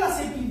 una de las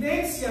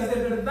evidencias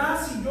de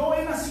verdad si yo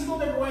he nacido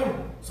de nuevo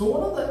So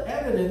one of the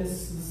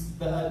evidences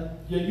that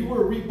you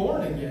were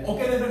reborn again, o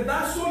que de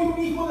verdad soy un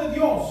hijo de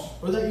Dios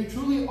or that you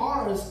truly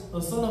are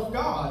a son of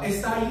God,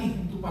 está ahí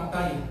en tu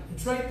pantalla.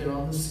 it's right there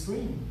on the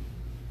screen.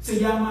 Se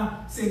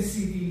llama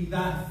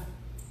sensibilidad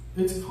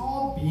It's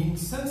called being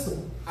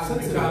sensible, al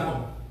sensitive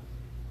pecado.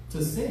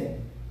 to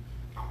sin.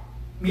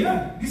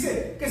 Mira,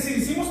 dice que si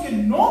decimos que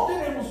no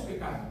tenemos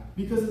pecado,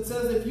 Because it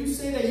says if you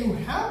say that you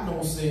have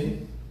no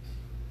sin,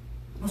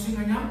 nos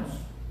engañamos.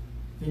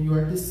 then you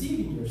are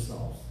deceiving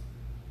yourselves.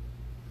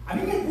 A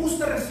mí me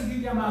gusta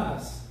recibir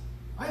llamadas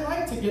I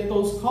like to get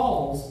those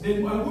calls de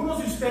algunos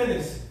de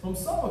ustedes from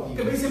some of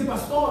que me you dicen,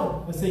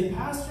 pastor, that say,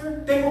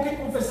 Pastor, tengo que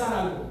confesar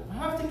algo, I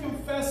have to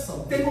confess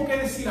something. tengo que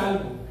decir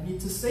algo. I need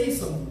to say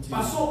something to you.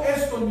 Pasó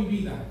esto en mi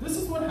vida. This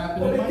is what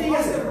happened in my Cometí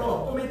este life.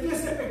 error, cometí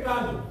este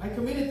pecado. I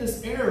committed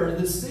this error,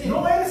 this sin.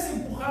 No eres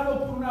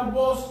empujado por una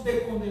voz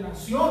de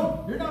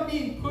condenación. You're not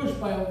being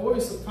pushed by a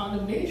voice of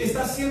condemnation.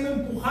 Estás siendo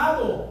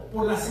empujado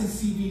por la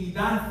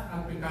sensibilidad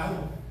al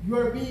pecado. You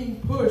are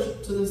being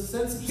pushed to the Y ahí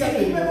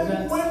sensitivity me of doy that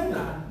sin.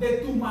 cuenta de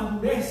tu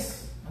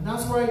madurez. And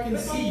that's where I can Me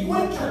see doy you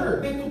cuenta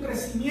mature. de tu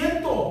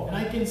crecimiento. And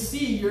I can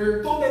see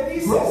your Donde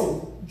dices,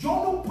 growth. yo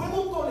no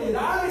puedo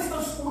tolerar esta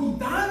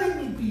oscuridad en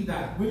mi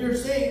vida. When you're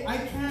saying, I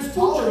can't Escucha,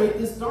 tolerate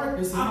this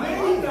darkness in my life.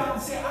 América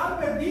se ha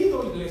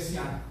perdido,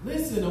 iglesia.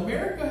 Listen,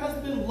 America has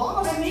been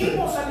lost.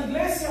 Venimos a la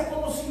iglesia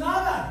como si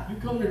nada. You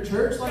come to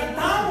church like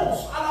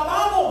Cantamos,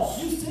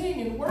 alabamos, you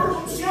sing and worship.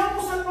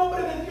 pronunciamos el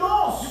nombre de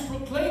Dios, You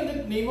proclaim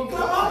the name of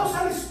clamamos God.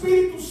 al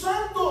Espíritu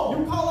Santo,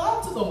 You call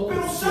out to the Holy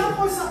pero Spirit.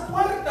 salgo esa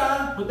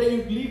puerta But then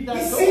you leave y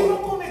that sigo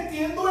door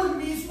cometiendo el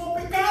mismo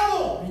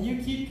pecado. and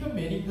you keep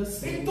committing the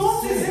same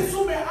Entonces sin.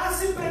 eso me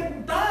hace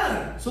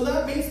preguntar, So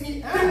that makes me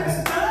 ¿de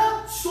ask,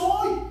 verdad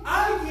soy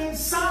alguien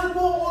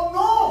salvo o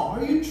no?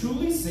 are you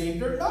truly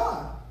saved or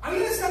not?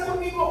 ¿Alguien está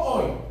conmigo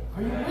hoy?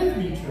 Are you with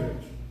me,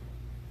 church?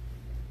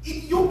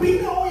 Y yo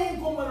vine hoy a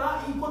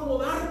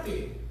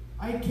incomodarte.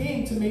 I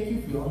came to make you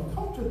feel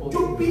uncomfortable.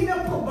 Yo vine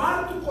a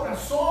probar tu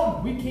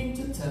corazón. We came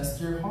to test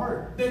your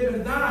heart. ¿De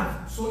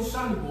verdad soy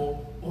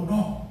salvo o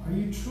no? Are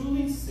you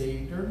truly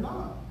saved or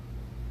not?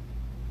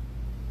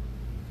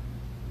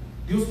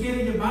 Dios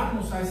quiere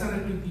llevarnos a ese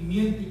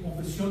arrepentimiento y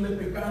confesión del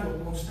pecado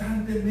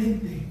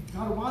constantemente.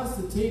 God wants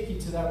to take you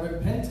to that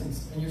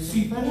repentance and your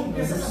Si tú confession of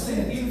your empiezas a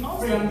sentir sins.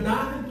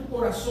 frialdad en tu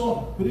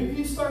corazón But if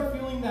you start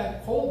feeling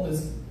that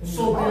coldness in your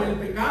sobre el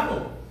heart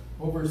pecado,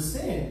 over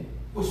sin,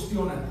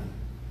 cuestiónate,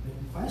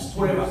 then question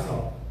pruébate.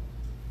 yourself.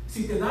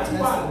 Si te da Test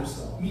igual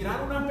yourself.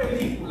 mirar una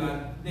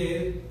película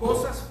de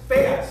cosas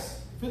feas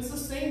If it's the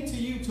same to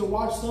you to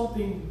watch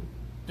something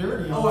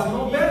dirty on o a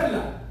no TV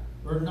verla,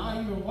 or not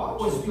even watch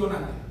it,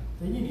 cuestiónate.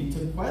 then you need to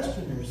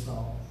question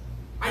yourself.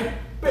 Hay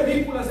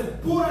películas de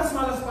puras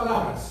malas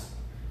palabras.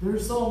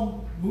 There's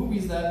some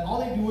movies that all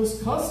they do is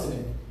cuss in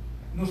it.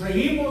 Nos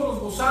reímos, nos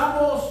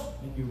gozamos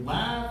And you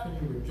laugh and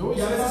you rejoice.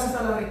 y a veces about it.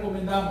 hasta la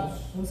recomendamos.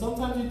 And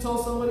sometimes you tell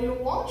somebody to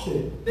watch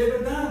it. De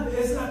verdad,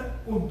 es la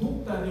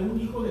conducta de un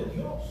hijo de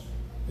Dios.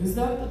 Is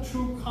that the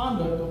true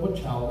conduct of a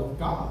child of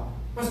God?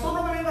 Pastor,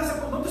 no me vengas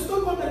a... No te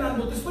estoy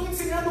condenando, te estoy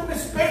enseñando un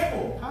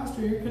espejo.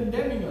 Pastor, you're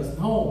condemning us.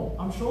 No,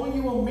 I'm showing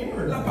you a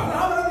mirror, La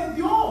palabra de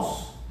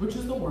Dios. which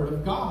is the Word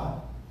of God.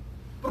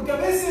 Porque a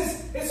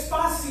veces es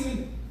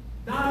fácil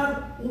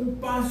dar un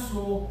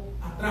paso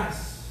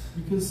atrás.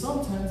 Because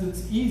sometimes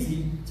it's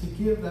easy to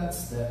give that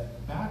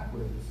step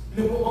backwards.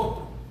 Luego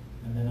otro.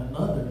 And then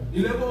another. Y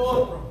luego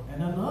otro.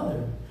 And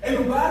another. En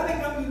lugar de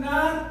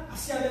caminar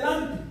hacia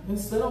adelante.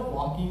 Instead of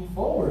walking Y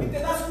forward. te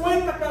das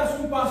cuenta que das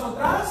un paso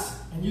atrás.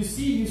 And you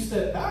see you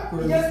step Y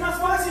backwards. ya es más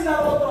fácil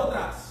dar otro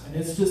atrás. And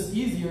it's just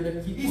easier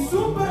to keep Y walking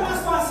súper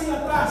más back. fácil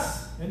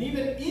atrás. And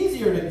even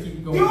easier to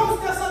keep going. Dios,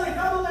 te has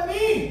alejado de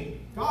mí.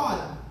 God,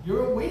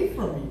 you're away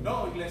from me.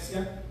 No,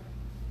 iglesia.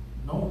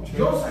 No, church.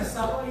 Dios ha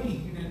estado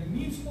ahí, en el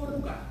mismo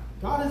lugar.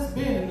 God has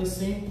been in the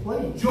same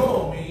place.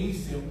 Yo me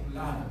hice un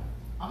lado.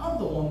 I'm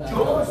the one that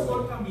Yo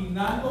estoy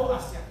caminando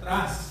hacia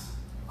atrás.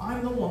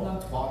 I'm the one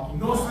that's walking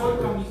No estoy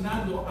backwards.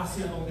 caminando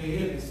hacia donde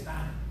Él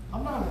está.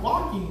 I'm not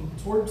walking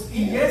towards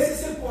Y Him. ese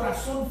es el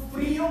corazón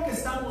frío que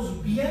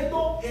estamos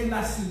viendo en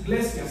las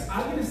iglesias.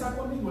 ¿Alguien está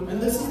conmigo?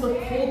 And this is the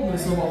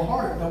coldness of a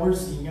heart that we're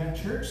seeing at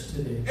church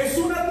today. Es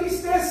una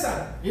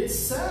tristeza, It's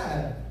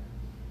sad,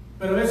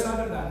 pero es la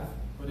verdad.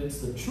 but it's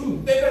the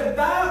truth. De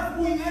verdad,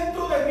 muy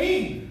dentro de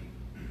mí,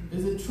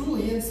 Is it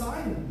truly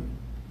inside of me?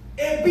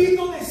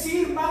 evito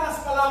decir malas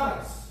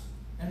palabras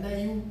And that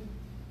you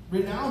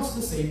renounce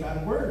to say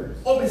bad words?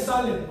 o me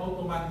salen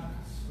automáticas.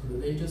 Or do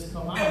they just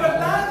come out? De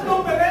verdad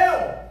no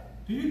peleo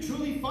Do you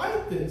truly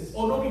fight this?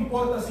 o no me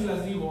importa si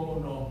las digo o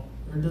no.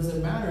 Or does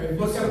it matter if you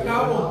Porque say al it or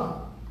cabo,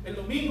 not? el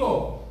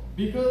domingo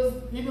Because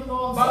even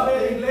though on Va a haber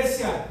Sunday,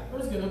 iglesia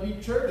there's going to be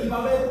church. y va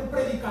a haber un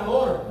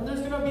predicador And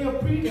there's going to be a que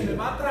preacher. me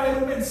va a traer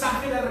un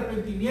mensaje de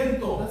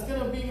arrepentimiento That's going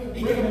to be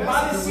y que me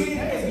va a decir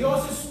que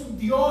Dios es un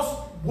Dios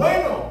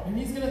bueno And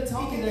he's going to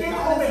tell y me que that tiene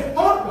lo God is a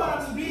mejor good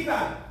para God. mi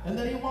vida. And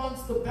that he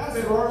wants the best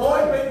Pero for our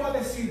hoy life. vengo a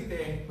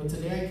decirte But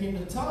today I came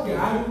to tell que you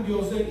hay un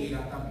Dios de ira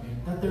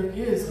también. that there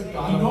is a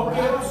God Y no of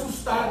quiero wrath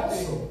asustarte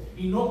also.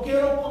 y no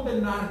quiero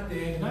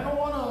condenarte, And I don't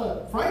want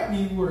to frighten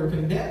you or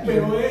condemn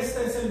pero you.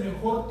 este es el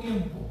mejor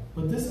tiempo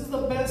But this is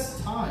the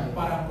best time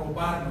para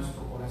probar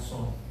nuestro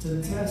corazón.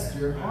 to test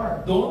your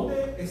heart.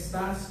 ¿Dónde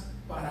estás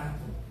parado?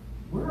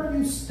 Where are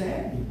you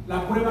standing?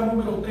 La prueba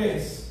número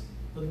 3.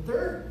 The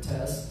third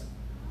test,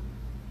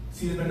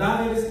 Si de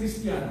verdad eres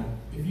cristiano,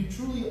 if you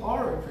truly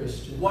are a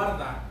Christian,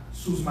 guarda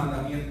sus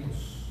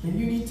mandamientos. then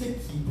you need to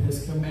keep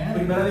his Primera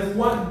commandments. de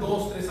Juan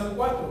 2, 3 al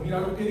 4. Mira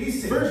lo que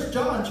dice. 1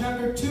 John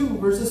chapter 2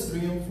 verses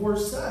 3 and 4 Y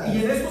says,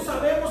 en esto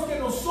sabemos que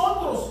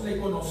nosotros le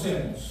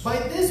conocemos. by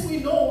this we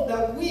know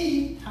that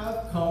we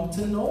have come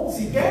to know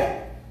 ¿Sí him.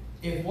 qué?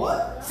 If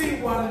what? Si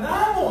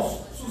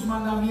guardamos sus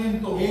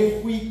mandamientos.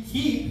 If we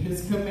keep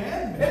his El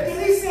commandments.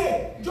 que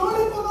dice, yo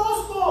le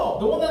conozco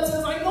The one that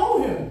says, I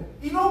know him,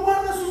 y no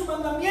guarda sus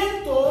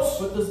mandamientos,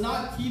 but does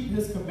not keep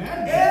his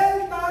commandments.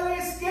 él tal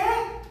es que,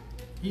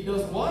 He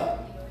does what?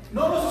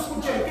 no los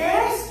escuché,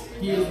 ¿qué es?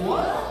 He is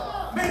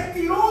what?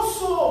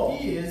 Mentiroso.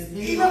 He is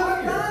Y a la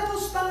liar. verdad no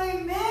está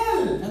en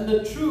él. And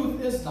the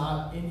truth is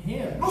not in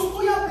him. No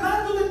estoy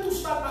hablando de tu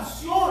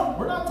salvación.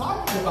 We're not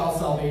talking about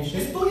salvation.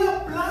 Estoy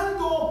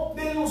hablando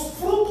de los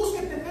frutos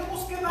que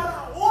tenemos que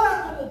dar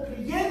ahora como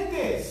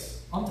creyentes,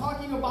 I'm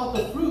talking about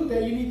the fruit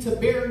that you need to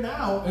bear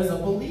now as a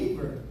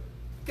believer.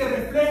 que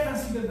reflejan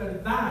si de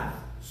verdad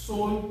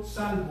soy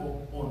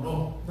salvo o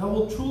no. That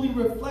will truly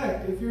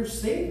reflect if you're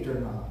saved or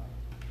not.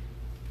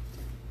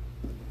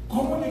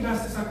 ¿Cómo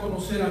llegaste a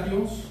conocer a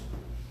Dios?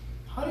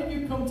 How did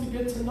you come to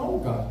get to know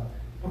God?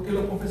 Porque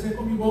lo confesé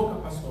con mi boca,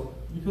 pastor.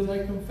 Because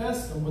I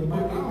confessed him with my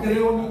Porque mouth.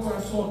 creo en mi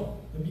corazón.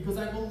 And because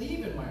I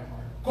believe in my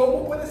heart.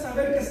 ¿Cómo puedes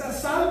saber que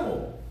estás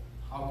salvo?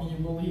 How can you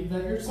believe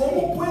that you're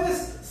 ¿Cómo saved? puedes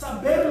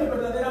saberlo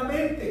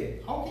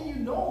verdaderamente? How can you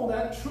know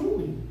that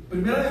truly?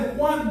 Primera de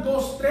Juan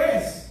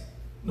 2:3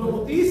 nos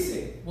lo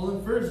dice. Well,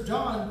 in 1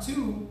 John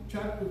 2,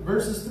 chapter,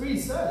 verses 3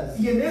 says,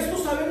 Y en esto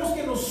sabemos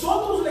que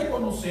nosotros le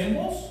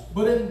conocemos.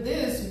 but in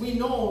this we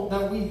know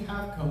that we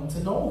have come to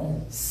know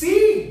him.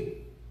 Sí,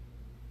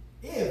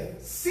 If.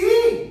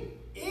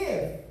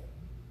 if.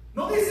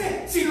 No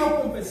dice si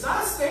lo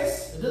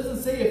confesaste. It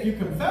doesn't say if you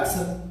confess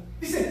him.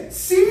 Dice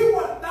si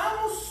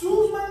guardamos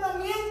sus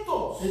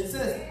mandamientos. It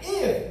says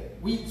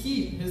if we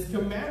keep his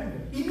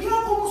commandments. Y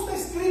mira cómo está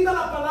escrita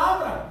la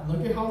palabra.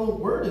 Look at how the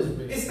word is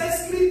written. Está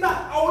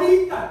escrita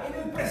ahorita, en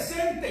el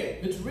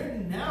presente. It's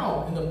written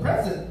now in the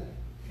present.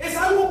 Es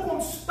algo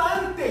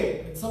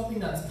constante. It's something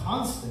that's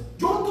constant.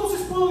 Yo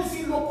entonces puedo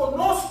decir, lo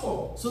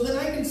conozco So then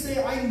I can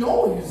say I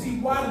know him si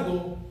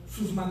guardo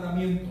sus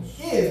mandamientos.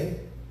 if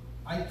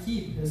I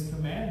keep his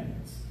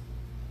commandments.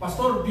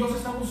 Pastor, ¿Dios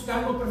está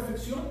buscando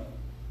perfección?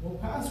 Well,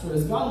 Pastor,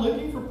 is God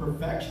looking for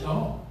perfection?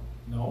 No.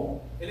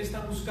 No. Él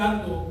está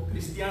buscando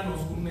cristianos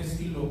con un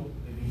estilo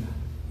de vida.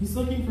 He's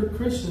looking for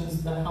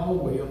Christians that have a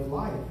way of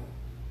life.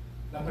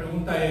 La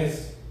pregunta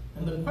es,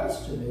 And the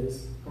question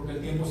is, porque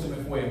el tiempo se me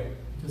fue,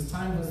 because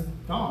time has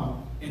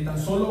gone, en tan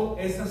solo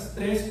estas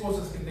 3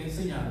 cosas que te he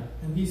enseñado,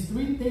 and these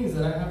 3 things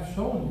that I have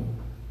shown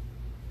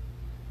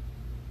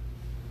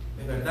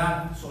 ¿de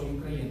verdad soy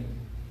un creyente?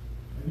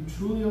 you, are you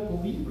truly a ¿De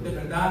believer?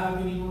 verdad ha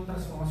venido una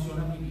transformación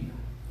a mi vida?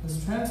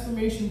 Has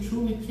transformation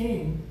truly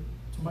came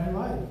to my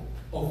life?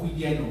 ¿O fui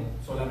lleno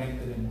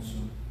solamente de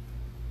emoción?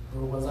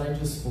 Or was I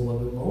just full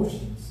of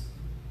emotions?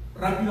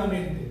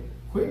 Rápidamente,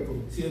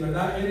 Quickly, si de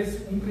verdad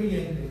eres un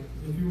creyente,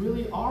 if you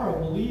really are a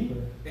believer,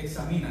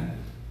 examínate.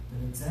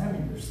 then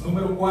examine yourself.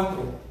 Número 4,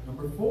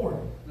 Number 4,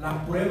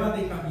 la prueba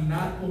de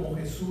caminar como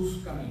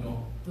Jesús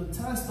caminó. the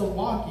test of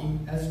walking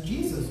as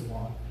Jesus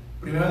walked.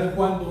 Primera de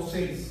Juan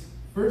 2:6.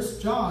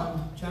 1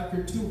 John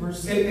chapter 2,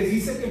 verse El que 6.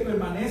 dice que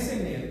permanece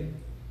en él,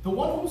 The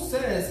one who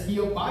says he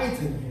abides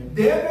in him,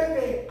 debe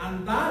de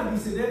andar,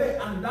 dice, debe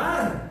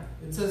andar.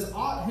 it says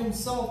ought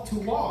himself to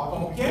walk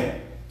 ¿Como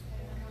qué?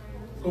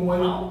 Como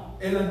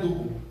él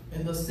anduvo.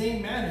 in the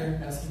same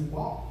manner as he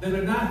walked. De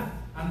verdad,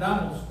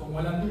 andamos como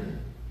él anduvo.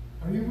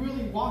 Are you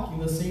really walking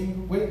the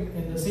same way,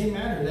 in the same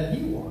manner that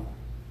he walked?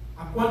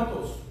 ¿A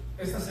cuántos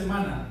esta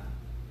semana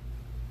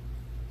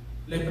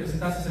le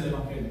presentaste el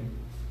evangelio?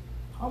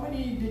 How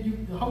many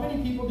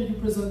people did you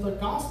present the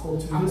gospel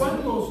to ¿A this week?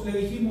 cuántos le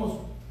dijimos,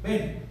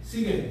 ven,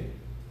 sígueme,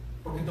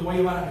 porque te voy a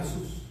llevar a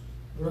Jesús?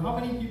 Or how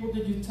many people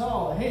did you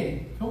tell,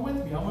 hey, come with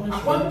me, I'm going to ¿A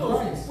show you cuántos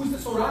Christ?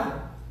 fuiste a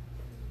orar?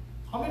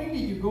 How many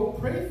did you go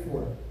pray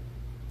for?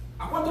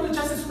 ¿A cuántos le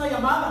echaste una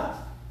llamada?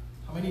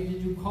 How many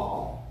did you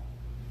call?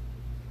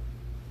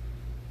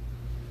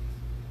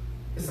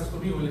 ¿Estás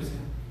conmigo, iglesia?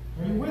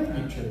 Are you with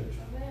me, church?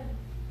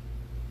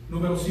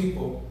 Número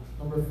 5,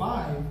 Number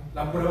 5,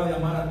 la prueba de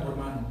amar a tu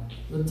hermano.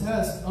 the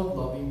test of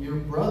loving your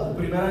brother.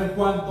 Primera de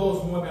Juan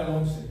 2, 9 al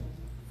 11.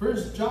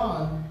 1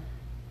 John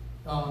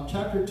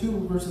chapter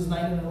 2, verses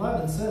 9 and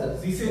 11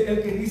 says, Dice, el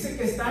que dice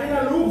que está en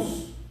la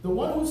luz the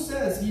one who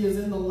says he is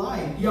in the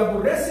light y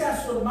aborrece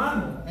a su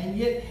hermano, and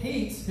yet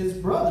hates his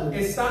brother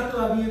está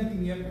todavía en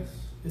tinieblas.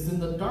 is in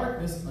the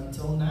darkness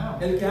until now.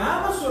 El que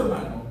ama a su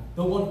hermano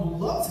The one who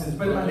loves his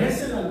brother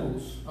permanece en la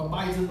luz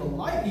abides in the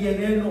light, y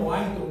en él no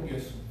hay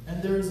tropiezo.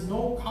 and there is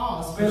no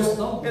cause for Pero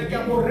stumbling. el que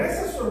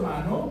aborrece a su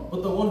hermano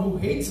But the one who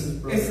hates his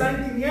brother está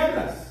en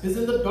tinieblas is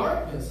in the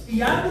darkness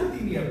y anda en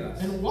tinieblas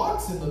and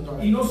walks in the y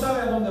darkness no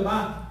sabe a dónde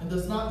va, and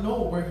does not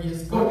know where he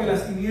is porque going,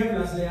 las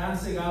tinieblas le han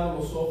cegado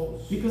los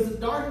ojos. because the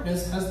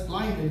darkness has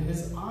blinded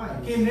his eyes.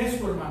 ¿Quién es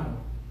tu hermano?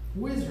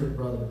 Who is your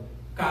brother?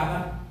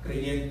 Cada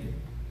creyente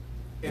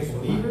es su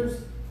hermano.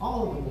 Believers?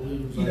 All of the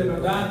believers. Y are de your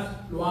brothers.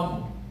 verdad lo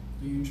amo.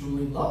 Do you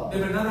truly love De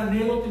them? verdad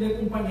anhelo tener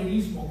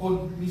compañerismo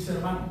con mis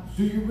hermanos.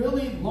 Do you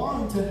really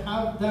long to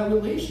have that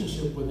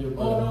relationship with your Oh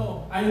brother?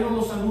 no, a él no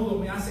lo saludo,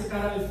 me hace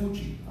cara de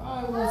fuchi.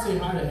 I won't say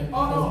hi to him.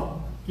 Oh because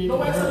no, he no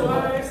voy a can't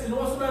saludar hurt a me. este, no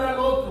voy a saludar al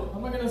otro,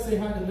 I'm not going to say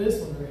hi to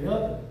this one or the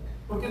other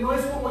porque no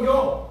es como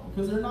yo.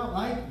 because they're not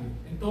like you.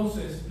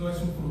 Entonces no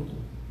es un fruto.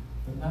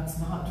 And that's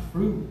not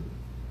fruit.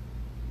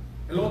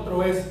 El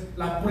otro es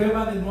la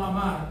prueba de no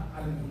amar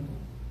al mundo.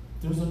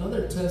 There's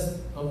another test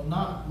of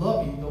not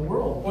loving the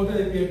world. Ponte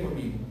de pie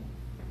conmigo.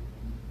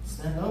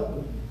 Stand up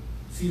with me.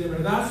 Si de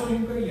verdad soy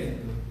un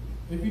creyente,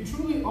 If you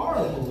truly are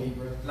a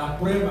believer, la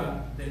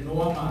prueba de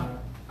no amar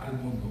al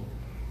mundo.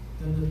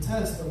 then the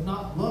test of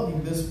not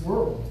loving this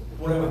world,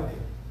 Pruébate.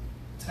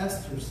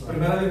 test yourself.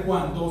 Primera de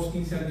Juan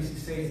 2:15 al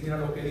 16, mira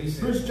lo que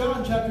dice. 1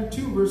 John chapter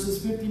 2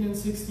 verses 15 and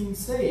 16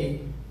 say,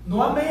 No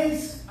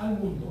améis al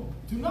mundo,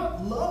 do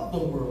not love the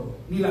world,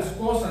 ni las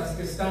cosas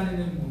que están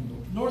en el mundo.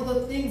 nor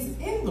the things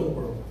in the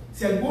world.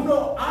 Si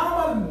alguno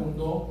ama al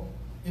mundo,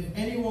 If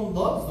anyone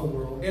loves the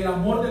world, el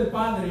amor del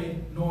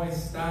Padre no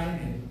está en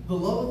él. the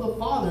love of the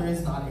Father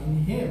is not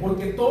in him.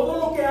 Porque todo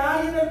lo que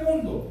hay en el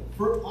mundo,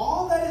 For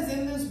all that is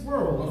in this los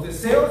world,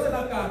 deseos de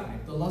la carne,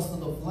 the lust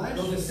of the flesh,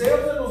 los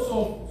deseos de los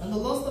ojos, and the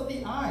lust of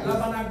the la eyes,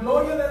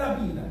 vanagloria de la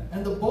vida,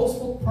 and the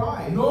boastful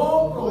pride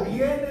no of life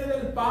proviene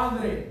del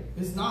Padre,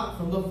 is not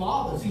from the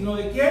Father, sino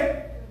de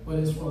quién? but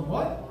is from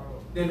what?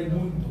 Del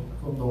mundo.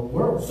 From the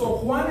world. So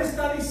Juan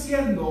está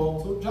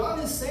diciendo, So John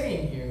is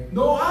saying here,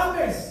 no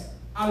ames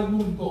al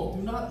mundo.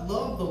 do not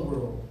love the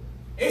world.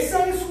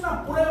 Esa es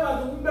una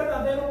prueba de un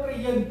verdadero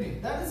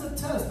creyente. That is a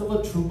test of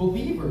a true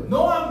believer.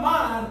 No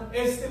amar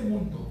este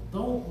mundo.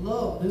 Don't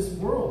love this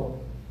world.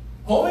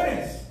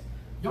 Jóvenes,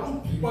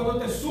 Young people, cuando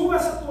te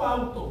subas a tu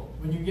auto,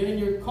 when you get in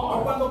your o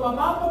car, cuando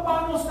mamá o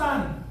papá no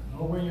están,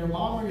 or when your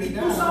mom or y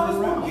your tú dad sabes are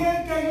muy around,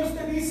 bien que ellos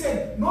te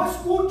dicen, no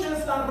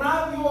escuches la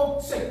radio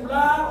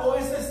secular o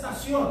esta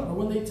estación. or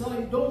when they tell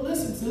you, don't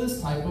listen to this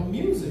type of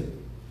music,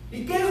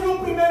 ¿Y qué es lo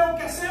primero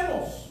que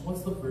hacemos?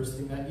 what's the first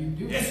thing that you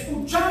do?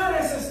 Escuchar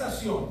esa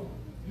estación.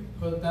 You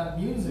put that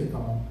music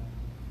on.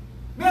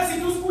 Mira, si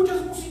tú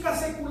escuchas música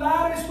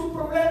secular es tu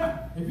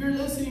problema. If you're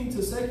listening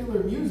to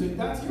secular music,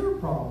 that's your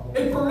problem.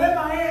 El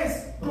problema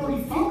es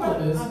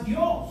glorificar a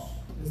Dios.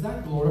 Is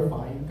that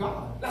glorifying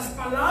God? Las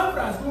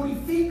palabras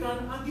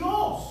glorifican a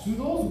Dios. Do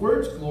those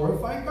words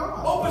glorify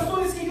God? Oh,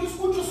 pastor, es que yo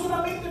escucho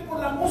solamente por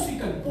la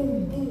música. El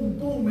pum, pum,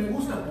 pum, me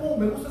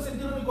gusta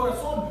sentirlo en mi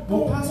corazón.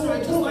 Well, Pum, Pastor, pum, I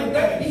just pum, like me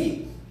that pega.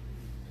 beat.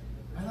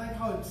 I like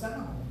how it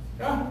sounds.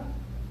 ¿Ya?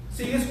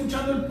 Sigue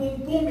escuchando el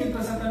pum, pum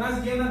mientras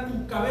Satanás llena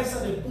tu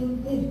cabeza de pum,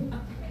 pum.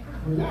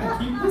 Well, yeah,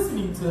 keep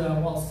listening to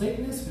that while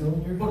Satan is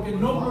filling your Porque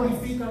no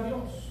glorifica a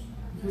Dios.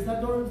 Because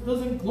that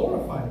doesn't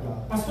glorify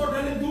God. Pastor,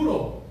 dale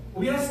duro.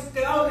 Hubieras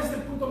quedado en este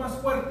punto más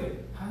fuerte.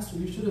 Pastor,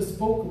 you should have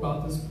spoke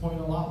about this point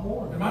a lot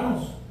more.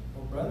 Hermanos,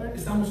 Well, brother,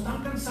 estamos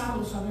tan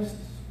cansados a veces.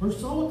 we're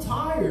so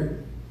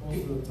tired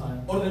most of the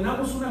time.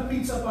 Ordenamos una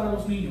pizza para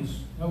los niños,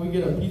 Now we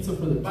get a pizza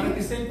for the para que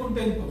kids, estén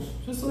contentos.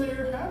 just so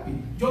they're happy.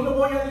 Yo me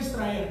voy a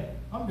distraer,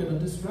 I'm going to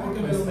distract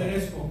porque me lo myself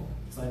merezco.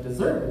 because I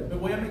deserve it. Me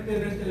voy a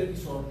meter en el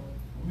televisor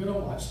I'm going to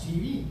watch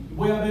TV. y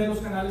voy a ver los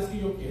canales que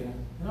yo quiera.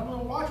 And I'm going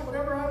to watch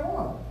whatever I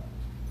want.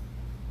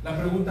 La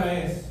pregunta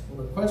es,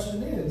 Well, the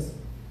question is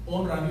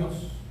 ¿honra a Dios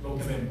lo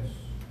que vemos?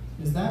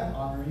 that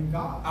honoring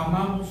God?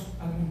 Amamos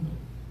al mundo,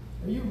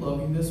 Are you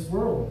loving this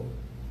world?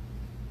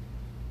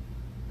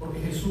 porque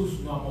Jesús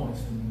no amó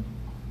este mundo.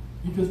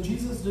 Because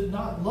Jesus did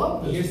not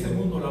love Y this este world.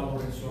 mundo lo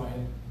aborreció a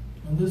él.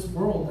 And this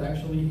world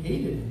actually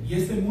hated him. Y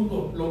este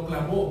mundo lo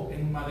clavó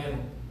en un madero.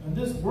 And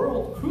this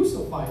world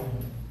crucified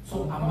him.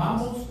 So,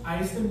 amamos a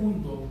este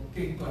mundo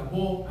que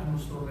clavó a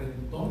nuestro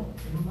Redentor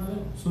en un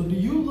madero. So do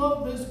you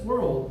love this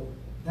world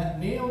that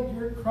nailed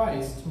your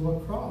Christ to a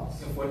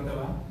cross? Qué fuerte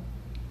va.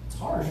 It's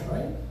harsh,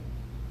 right?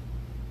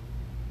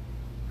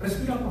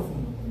 Respira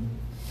profundo conmigo.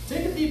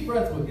 Take a deep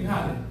breath with me.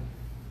 Inhale.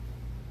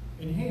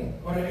 Inhale.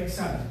 Ahora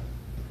exhala.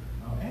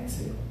 Now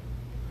exhale.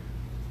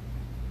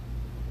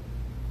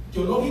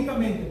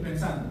 Teológicamente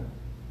pensando,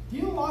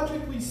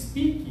 Theologically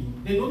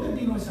speaking, ¿de dónde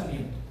vino ese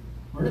aliento?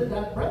 where did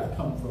that breath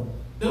come from?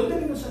 ¿De dónde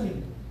vino ese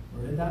aliento?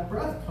 Where did that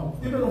breath come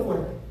from? Dímelo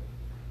fuerte.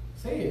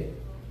 Say it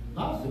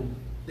loudly.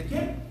 ¿De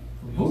quién?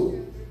 From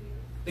who?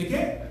 ¿De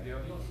qué?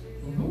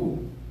 From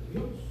who? De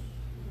Dios.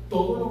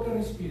 Todo lo que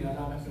respire,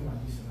 alaba a Jehová,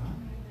 dice,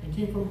 ¿verdad? It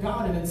came from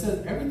God, and it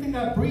says, everything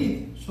that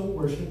breathes shall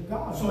worship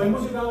God. So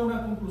hemos llegado a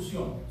una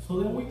conclusión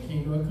So then we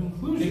came to a de que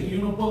conclusion. yo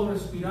no puedo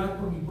respirar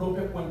por mi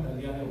propia cuenta el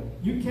día de hoy.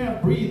 You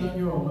can't breathe on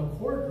your own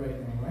accord right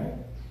now, right?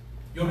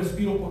 Yo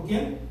respiro por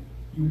quién?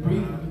 You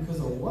breathe because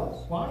of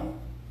what? Why?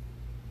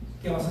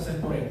 ¿Qué vas a hacer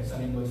por él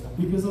saliendo de esta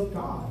puerta? Because of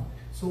God.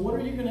 So what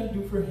are you going to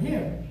do for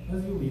Him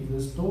as you leave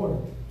this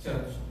door? Cierra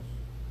tus ojos.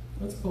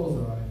 Let's close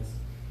our eyes.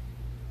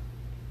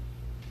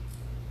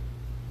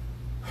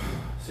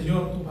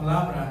 Señor, tu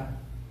palabra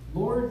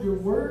Lord, your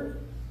word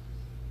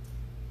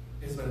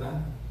es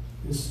verdad.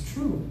 is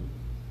true.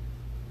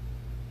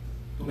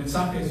 Tu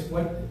mensaje es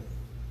fuerte,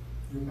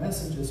 Your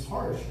message is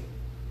harsh.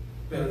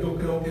 pero yo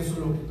creo que eso es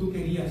lo que tú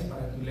querías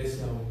para tu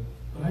iglesia hoy.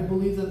 But I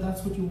believe that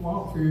that's what you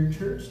want for your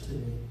church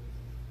today.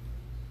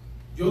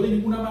 Yo de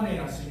ninguna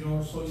manera,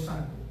 Señor, soy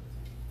santo.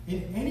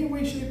 In any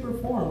way, shape, or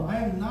form, I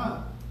am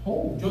not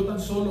holy. Yo tan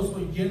solo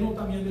estoy lleno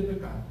también de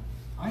pecado.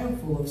 I am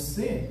full of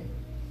sin.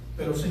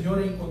 Pero,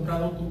 Señor, he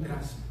encontrado tu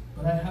gracia.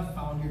 But I have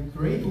found your Tu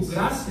grace.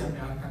 gracia me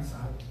ha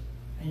alcanzado.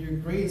 And your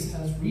grace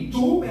has reached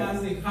Tú me. me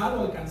has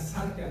dejado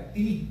alcanzarte a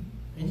ti,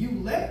 And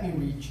you let me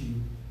reach you.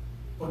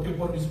 porque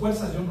por mis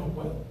fuerzas yo no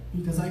puedo.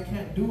 Because I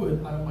can't do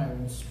it out of my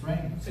own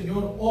strength.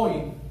 Señor,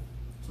 hoy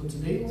So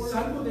today, Lord,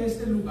 salgo de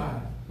este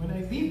lugar when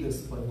I leave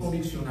this place,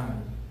 conviccionado,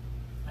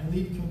 I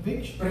leave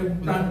conviction.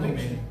 with preguntándome,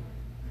 conviction.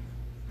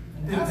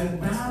 And ¿de asking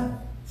verdad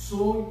myself,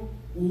 soy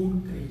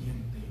un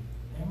creyente?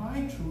 am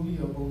I truly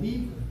a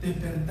believer? ¿De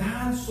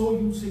verdad soy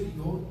un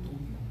seguidor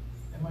tuyo?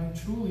 Am I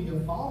truly a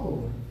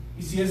follower?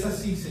 Y si es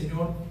así,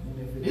 Señor,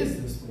 And if it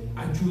is this way,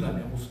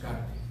 ayúdame a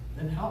buscarte.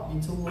 then help me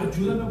to look.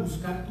 Ayúdame a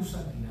buscar tu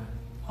santidad.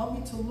 Help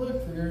me to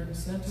look for your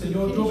Señor,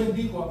 yo sanctification.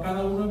 bendigo a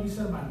cada uno de mis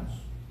hermanos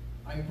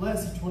I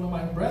bless each one of my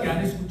que han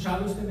brethren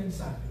escuchado este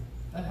mensaje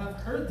that have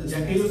heard this y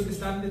aquellos message, que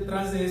están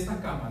detrás de esta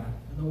cámara,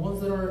 and the ones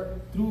that are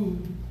through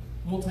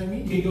que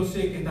multimedia, yo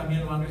sé que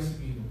también lo han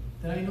recibido.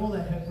 that I know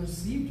that have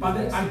received your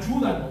Padre, message.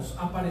 ayúdanos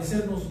a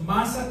parecernos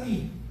más a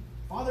ti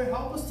Father,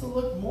 help us to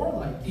look more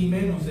like y you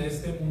menos de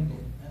este mundo.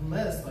 and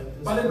less like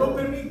this Padre, no world.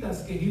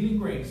 permitas que Healing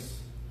Grace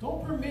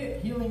Don't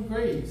permit Healing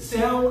Grace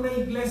sea una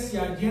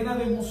iglesia llena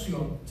de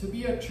emoción, to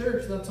be a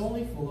church that's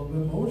only full of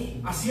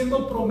emotion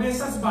haciendo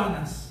promesas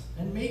vanas,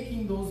 and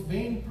making those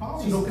vain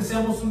sino que promises.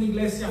 seamos una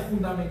iglesia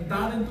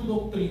fundamentada en tu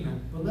doctrina.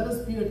 But let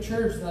us be a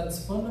church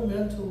that's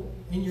fundamental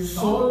in your doctrine,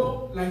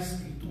 Solo la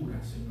Escritura,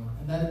 Señor.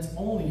 and that it's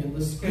only in the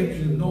En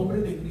Scripture. el nombre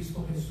de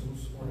Cristo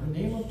Jesús. In the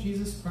name of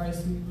Jesus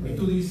Christ we Y pray.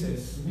 tú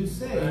dices, And you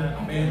say,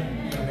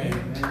 amén y amén.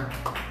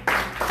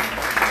 Amen.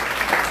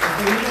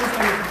 Pedimos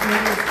a los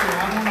ustedes que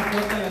abran la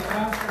puerta de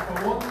atrás, por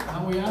favor.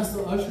 Now we ask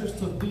the ushers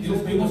to Y please les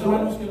open the pedimos,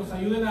 hermanos, door. que nos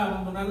ayuden a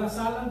abandonar la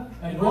sala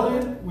And en brother,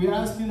 orden, we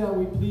ask you that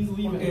we please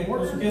leave porque in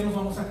order, nosotros nos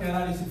vamos a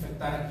quedar a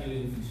desinfectar aquí el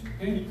edificio.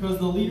 ¿Ok? because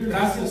the leaders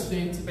have to Gracias.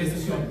 stay to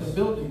Bendiciones. disinfect the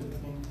building.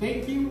 And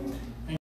thank you.